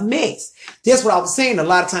it's out of mess. That's what I was saying a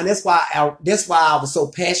lot of times. That's why I was so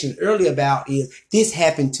passionate earlier about is this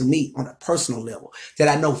happened to me on a personal level, that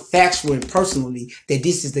I know factually and personally that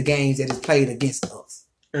this is the games that is played against us.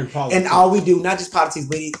 And all we do, not just politics,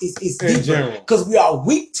 but it's deeper, because we are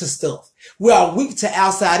weak to stuff. We are weak to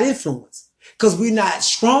outside influence because we're not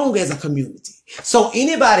strong as a community. So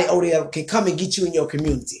anybody over there can come and get you in your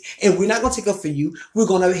community. And we're not going to take up for you. We're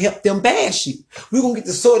going to help them bash you. We're going to get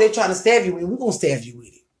the sword they're trying to stab you with. We're going to stab you with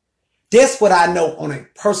it. That's what I know on a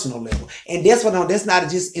personal level. And that's what I know. That's not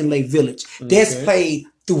just in Lake Village. That's played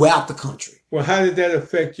throughout the country. Well, how did that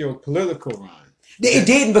affect your political run? It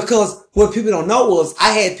didn't, because what people don't know was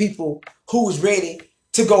I had people who was ready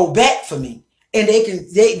to go back for me. And they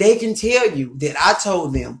can tell you that I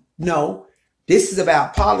told them, no, this is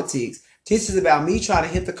about politics. This is about me trying to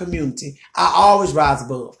hit the community. I always rise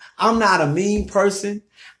above. I'm not a mean person.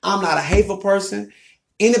 I'm not a hateful person.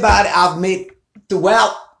 Anybody I've met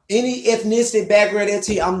throughout any ethnicity background, they'll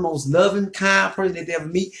tell you I'm the most loving, kind person that they ever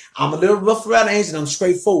meet. I'm a little rough around the edges and I'm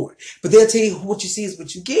straightforward. But they'll tell you what you see is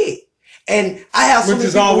what you get. And I have so many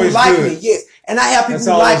people who like me. Yes. And I have people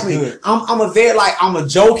who like me. I'm a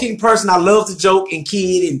joking person. I love to joke and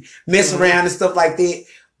kid and mess around and stuff like that.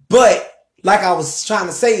 But like I was trying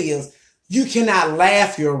to say is, you cannot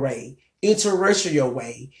laugh your way, interracial your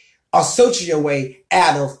way, or social your way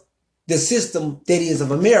out of the system that is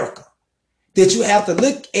of America. That you have to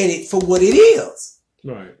look at it for what it is.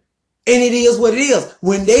 Right. And it is what it is.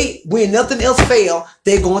 When nothing else fails,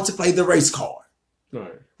 they're going to play the race card.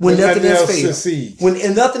 Right. When nothing else fails.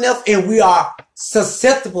 And nothing else, and we are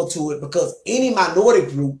susceptible to it because any minority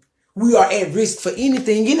group, we are at risk for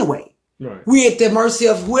anything anyway. Right. We're at the mercy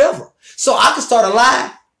of whoever. So I could start a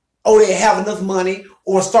lie. They have enough money,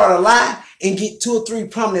 or start a lie and get 2 or 3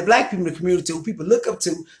 prominent black people in the community who people look up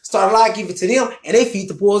to, start a lie, give it to them, and they feed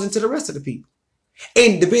the poison to the rest of the people.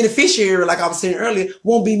 And the beneficiary, like I was saying earlier,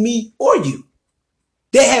 won't be me or you.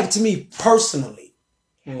 That happened to me personally.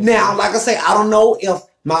 Now, like I say, I don't know if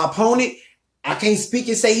my opponent, I can't speak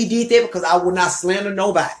and say he did that because I will not slander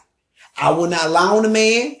nobody. I will not lie on the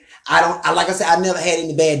man. Like I said, I never had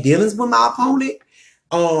any bad dealings with my opponent.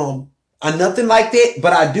 Or nothing like that,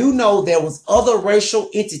 but I do know there was other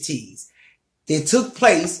racial entities that took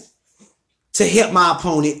place to help my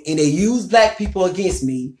opponent, and they used black people against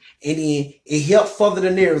me, and then it helped further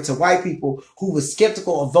the narrative to white people who were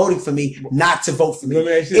skeptical of voting for me not to vote for me.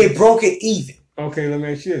 It broke it even. Okay, let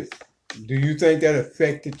me ask you this. Do you think that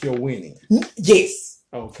affected your winning? Yes.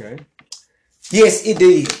 Okay. Yes, it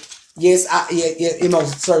did. Yes, it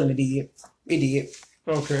most certainly did. It did.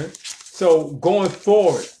 Okay. So going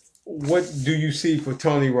forward, what do you see for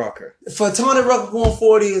Tony Rucker? For Tony Rucker going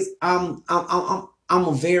forward is I'm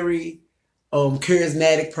a very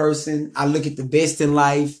charismatic person. I look at the best in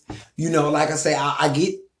life. You know, like I say, I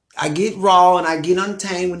get raw and I get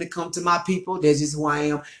untamed when it comes to my people. That's just who I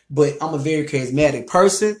am. But I'm a very charismatic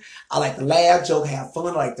person. I like to laugh, joke, have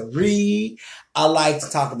fun. I like to read. I like to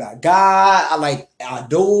talk about God. I like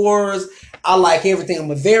outdoors. I like everything.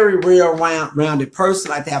 I'm a very rounded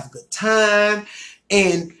person. I like to have a good time.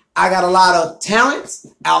 And I got a lot of talents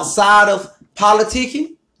outside of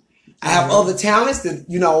politicking. I have other talents that,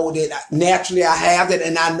 you know, that naturally I have that,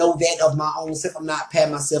 and I know that of my own self. I'm not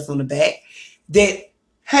patting myself on the back. That,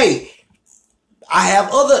 hey, I have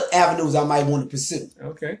other avenues I might want to pursue.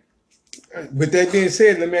 Okay. With that being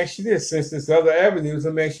said, let me ask you this. Since there's other avenues,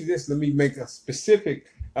 let me ask you this. Let me make a specific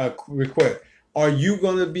request. Are you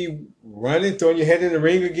going to be running, throwing your head in the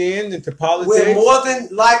ring again into politics? Well, more than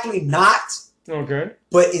likely not. Okay.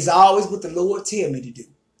 But it's always what the Lord tell me to do.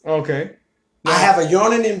 Okay. Now, I have a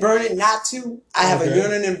yearning and burning not to. I have a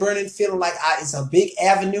yearning and burning feeling like it's a big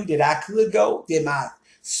avenue that I could go, that my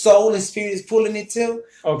soul and spirit is pulling it to.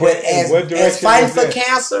 Okay. But as fighting for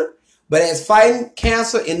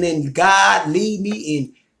cancer, and then God lead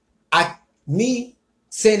me, and me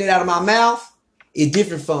saying it out of my mouth is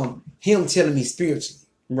different from Him telling me spiritually.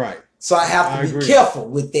 Right. So I have to be careful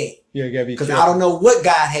with that. Yeah, you gotta be careful. Because I don't know what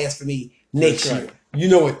God has for me next year. You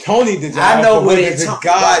know what Tony desires. I know what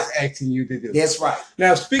God's asking you to do. That's right.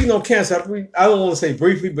 Now, speaking of cancer, I don't want to say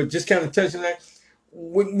briefly, but just kind of touch on that.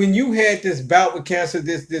 When you had this bout with cancer,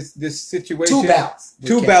 this situation, 2 bouts.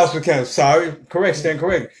 2 bouts with cancer. Sorry, stand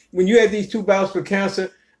correct. When you had these 2 bouts with cancer,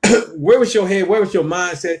 where was your head? Where was your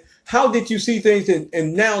mindset? How did you see things?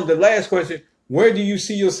 And now the last question: where do you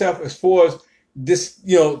see yourself as far as this,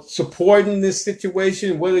 supporting this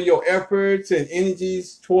situation? What are your efforts and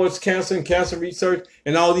energies towards cancer and cancer research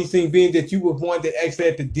and all these things, being that you were one that actually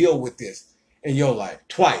had to deal with this in your life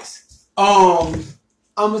twice? I'm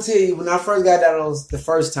gonna tell you, when I first got diagnosed the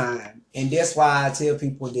first time, and that's why I tell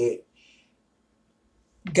people that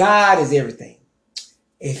God is everything.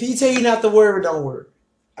 If He tell you not to worry, don't worry.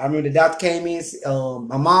 I remember the doctor came in.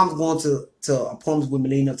 My mom's going to appointments with me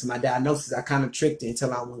leading up to my diagnosis. I kind of tricked her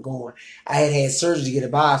until I wasn't going. I had surgery to get a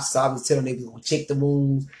biopsy, so I was telling them they were going to check the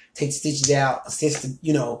wounds, take the stitches out, assess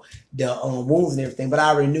the, the wounds and everything. But I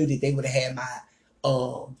already knew that they would have had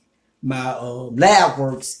my lab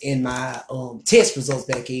works and my test results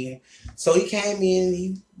back in. So he came in,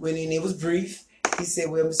 he went in, it was brief. He said,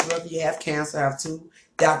 well, Mr. Rucker, you have cancer. I have two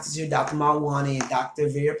doctors here, Dr. Malwani and Dr.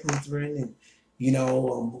 Vera Puthran, and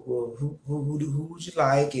who would you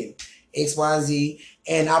like, and X, Y, and Z.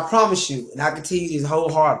 And I promise you, and I can tell you this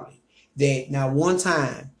wholeheartedly, that now one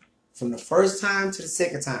time, from the first time to the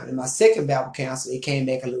second time, in my second bout of cancer, it came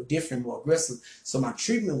back a little different, more aggressive. So my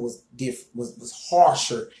treatment was different, was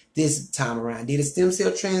harsher this time around. Did a stem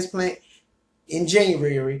cell transplant in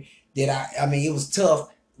January. I mean, it was tough.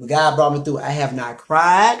 But God brought me through. I have not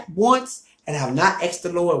cried once, and I have not asked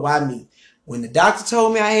the Lord why me. When the doctor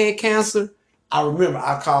told me I had cancer, I remember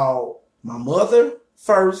I called my mother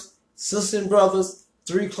first, sister and brothers,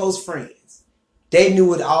 3 close friends. They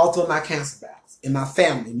knew it all through my cancer bouts, and my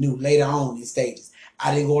family knew later on in stages.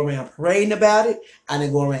 I didn't go around parading about it. I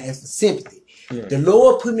didn't go around asking for sympathy. Yeah. The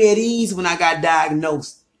Lord put me at ease when I got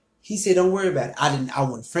diagnosed. He said, don't worry about it. I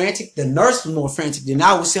wasn't frantic. The nurse was more frantic than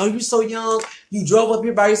I was. Say, oh, you're so young. You drove up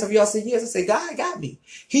here by yourself. Y'all said, yes. I said, God got me.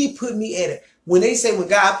 He put me at it. When they say when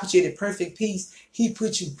God put you at a perfect peace, He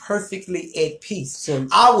put you perfectly at peace. So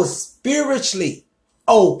I was spiritually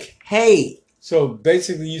okay. So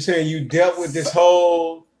basically you're saying you dealt with this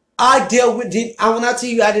whole... I dealt with it. When I tell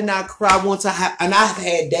you I did not cry once, and I've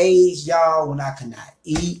had days, y'all, when I could not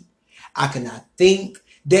eat. I could not think.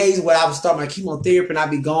 Days where I would start my chemotherapy and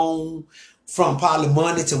I'd be gone from probably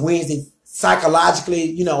Monday to Wednesday,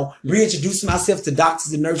 psychologically, reintroducing myself to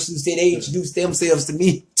doctors and nurses who said they introduced themselves to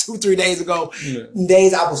me 2-3 days ago. Yeah.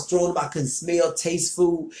 Days I was thrown up, I couldn't smell, taste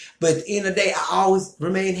food. But at the end of the day, I always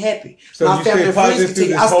remained happy. So my family and friends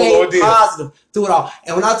continue. I stayed positive through it all.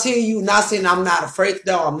 And when I tell you, not saying I'm not afraid to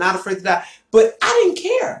die, I'm not afraid to die, but I didn't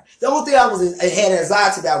care. The only thing I had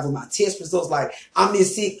anxiety about was my test results. Like, I'm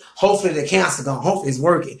this sick. Hopefully the cancer gone. Hopefully it's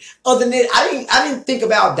working. Other than that, I didn't think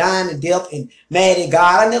about dying and death and mad at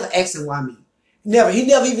God. I never asked Him why me. Never. He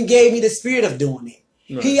never even gave me the spirit of doing it.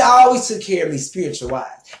 Right. He always took care of me spiritual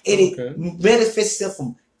wise. And it manifests itself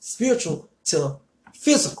from spiritual to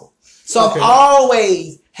physical. So I've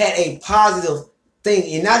always had a positive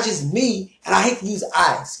thing. And not just me. And I hate to use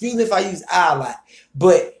I. Excuse me if I use I a lot.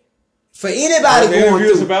 But for anybody going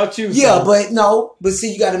through, about you. Yeah, so. But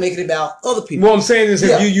see, you got to make it about other people. What I'm saying is,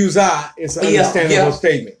 if you use I, it's an understandable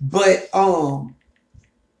statement. But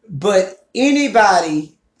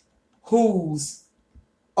anybody who's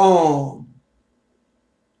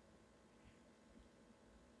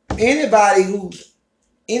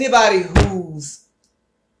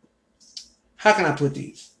how can I put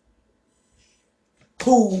this?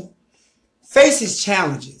 Who faces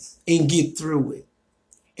challenges and get through it.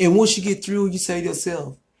 And once you get through, you say to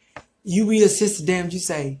yourself, you reassess the damage, you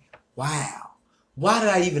say, wow, why did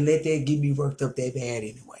I even let that get me worked up that bad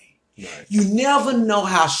anyway? Right. You never know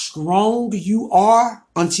how strong you are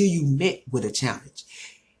until you met with a challenge.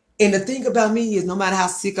 And the thing about me is, no matter how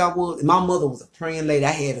sick I was, my mother was a praying lady.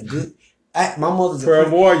 I had a good, my mother's a prayer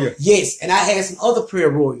warrior. Yes, and I had some other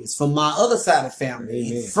prayer warriors from my other side of the family.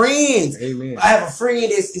 Amen. And friends. Amen. I have a friend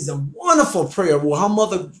that is a wonderful prayer warrior. Her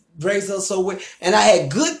mother raised her so well. And I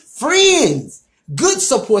had good friends, good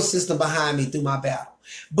support system behind me through my battle.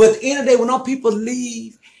 But at the end of the day, when all people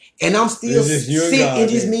leave and I'm still sick,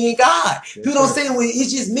 it's just me and God. People don't say, well,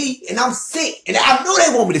 it's just me and I'm sick. And I know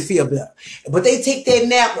they want me to feel better. But they take that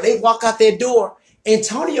nap or they walk out their door.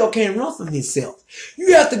 Antonio can't run from himself.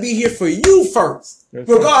 You have to be here for you first.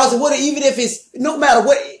 Regardless of what, even if it's, no matter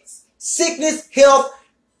what, sickness, health,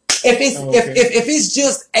 if it's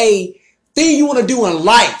just a thing you want to do in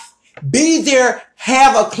life, be there,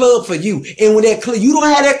 have a club for you. And when that club, you don't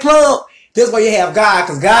have that club, that's why you have God,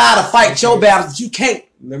 because God will fight your battles that you can't.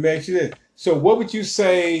 Let me ask you this. So what would you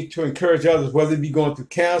say to encourage others, whether it be going through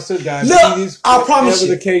cancer, diabetes, whatever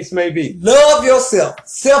the case may be? Love yourself.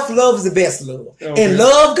 Self-love is the best love. Okay. And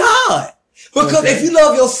love God. Because if you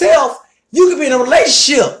love yourself, you can be in a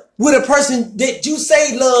relationship with a person that you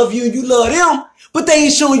say love you and you love them, but they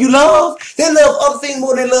ain't showing you love. They love other things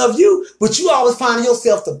more than they love you. But you always find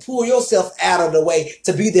yourself to pull yourself out of the way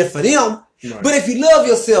to be there for them. Right. But if you love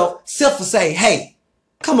yourself, self will say, hey,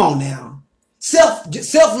 come on now.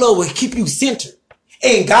 Self-love will keep you centered.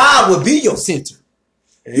 And God will be your center.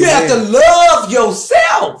 Amen. You have to love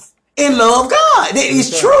yourself and love God. That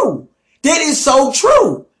is true. That is so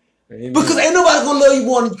true. Amen. Because ain't nobody gonna love you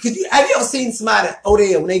more than you. Have you ever seen somebody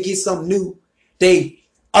there when they get something new,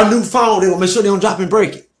 a new phone, they gonna make sure they don't drop and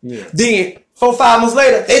break it. Yeah. Then 4 or 5 months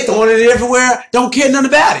later, they throwing it everywhere, don't care nothing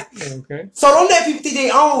about it. Okay. So don't let people think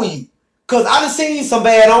they own you. Cause I done seen some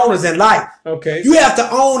bad owners in life. Okay. You have to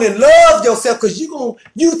own and love yourself, cause you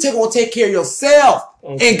gonna take care of yourself.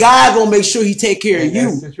 Okay. And God gonna make sure He take care of you.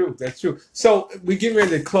 That's the truth. That's true. So we get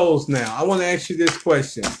ready to close now. I want to ask you this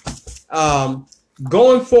question.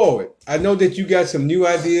 Going forward, I know that you got some new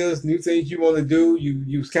ideas, new things you want to do.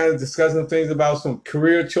 You was kind of discussing things about some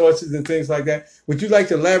career choices and things like that. Would you like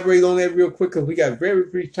to elaborate on that real quick? Because we got very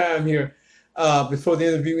brief time here before the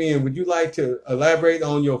interview ends. Would you like to elaborate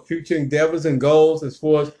on your future endeavors and goals as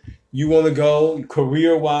far as you want to go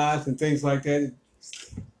career-wise and things like that?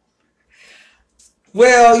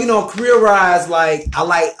 Well, career-wise,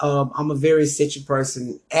 I'm a very centered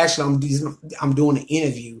person. Actually, I'm doing an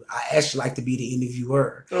interview. I actually like to be the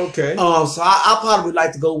interviewer. Okay. So I probably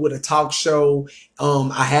like to go with a talk show.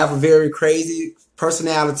 I have a very crazy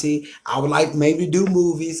personality. I would like maybe do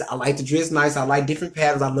movies. I like to dress nice. I like different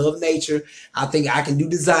patterns. I love nature. I think I can do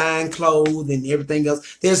design, clothes, and everything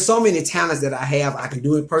else. There's so many talents that I have. I can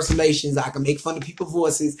do impersonations. I can make fun of people's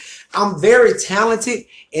voices. I'm very talented,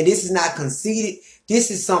 and this is not conceited.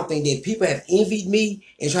 This is something that people have envied me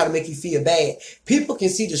and try to make you feel bad. People can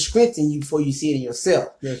see the strength in you before you see it in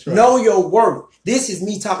yourself. That's right. Know your worth. This is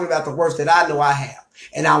me talking about the worth that I know I have,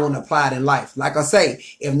 and I want to apply it in life. Like I say,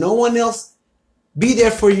 if no one else be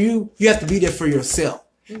there for you, you have to be there for yourself.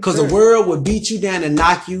 Because the world will beat you down and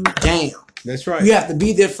knock you down. That's right. You have to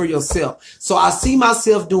be there for yourself. So I see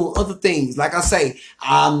myself doing other things. Like I say,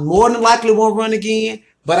 I more than likely won't run again.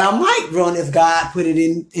 But I might run if God put it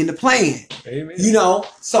in the plan. Amen.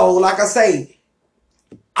 So like I say,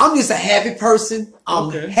 I'm just a happy person.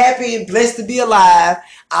 I'm happy and blessed to be alive.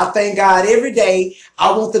 I thank God every day.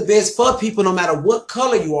 I want the best for people no matter what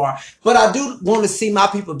color you are. But I do want to see my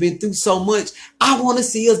people been through so much. I want to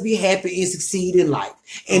see us be happy and succeed in life.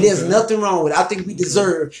 And there's nothing wrong with it. I think we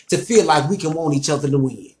deserve to feel like we can want each other to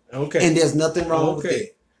win. Okay. And there's nothing wrong with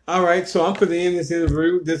it. All right, so I'm putting in this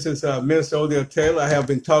interview. This is Minister Odell Taylor. I have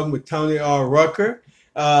been talking with Tony R. Rucker,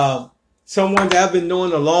 someone that I've been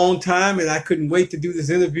knowing a long time, and I couldn't wait to do this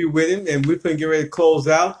interview with him, and we're going to get ready to close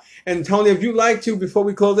out. And Tony, if you'd like to, before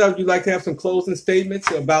we close out, you'd like to have some closing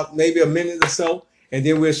statements about maybe a minute or so, and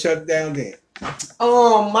then we'll shut it down then.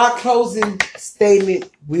 My closing statement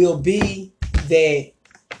will be that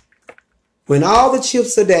when all the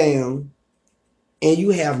chips are down and you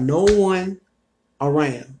have no one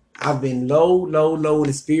around, I've been low in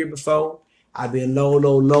the spirit before. I've been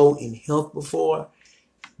low in health before.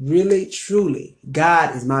 Really, truly,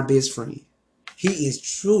 God is my best friend. He is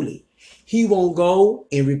truly. He won't go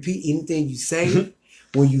and repeat anything you say.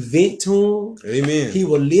 When you vent to him, amen, He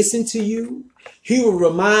will listen to you. He will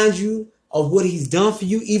remind you of what He's done for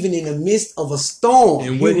you, even in the midst of a storm.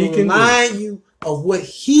 And what He will remind you of what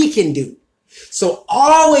He can do. So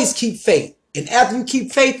always keep faith. And after you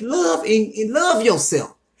keep faith, love and love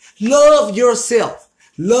yourself. Love yourself.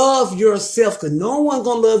 Love yourself, because no one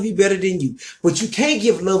gonna love you better than you. But you can't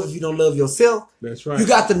give love if you don't love yourself. That's right. You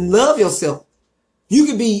got to love yourself. You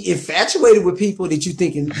can be infatuated with people that you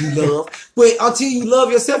think you love, but until you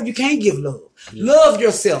love yourself, you can't give love. Yeah. Love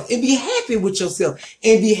yourself and be happy with yourself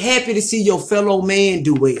and be happy to see your fellow man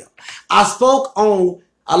do well. I spoke on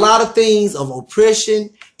a lot of things of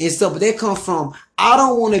oppression and stuff, but that comes from, I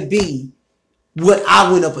don't want to be what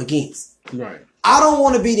I went up against. Right. I don't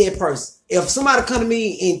want to be that person. If somebody come to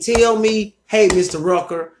me and tell me, hey, Mr.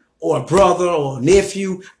 Rucker, or a brother or a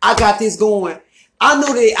nephew, I got this going. I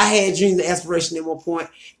know that I had dreams and aspirations at one point,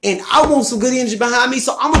 and I want some good energy behind me,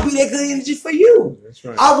 so I'm going to be that good energy for you. That's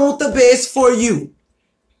right. I want the best for you.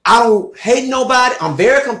 I don't hate nobody. I'm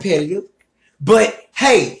very competitive. But,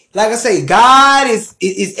 hey, like I say, God is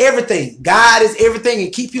everything. God is everything,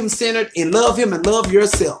 and keep Him centered and love Him and love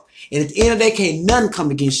yourself. And at the end of the day, can't nothing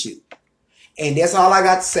come against you. And that's all I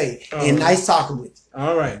got to say. And nice talking with you.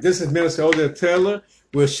 All right. This is Minister Odell Taylor.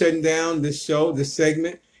 We're shutting down this show, this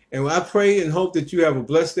segment. And I pray and hope that you have a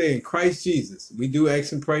blessed day in Christ Jesus. We do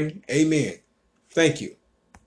ask and pray. Amen. Thank you.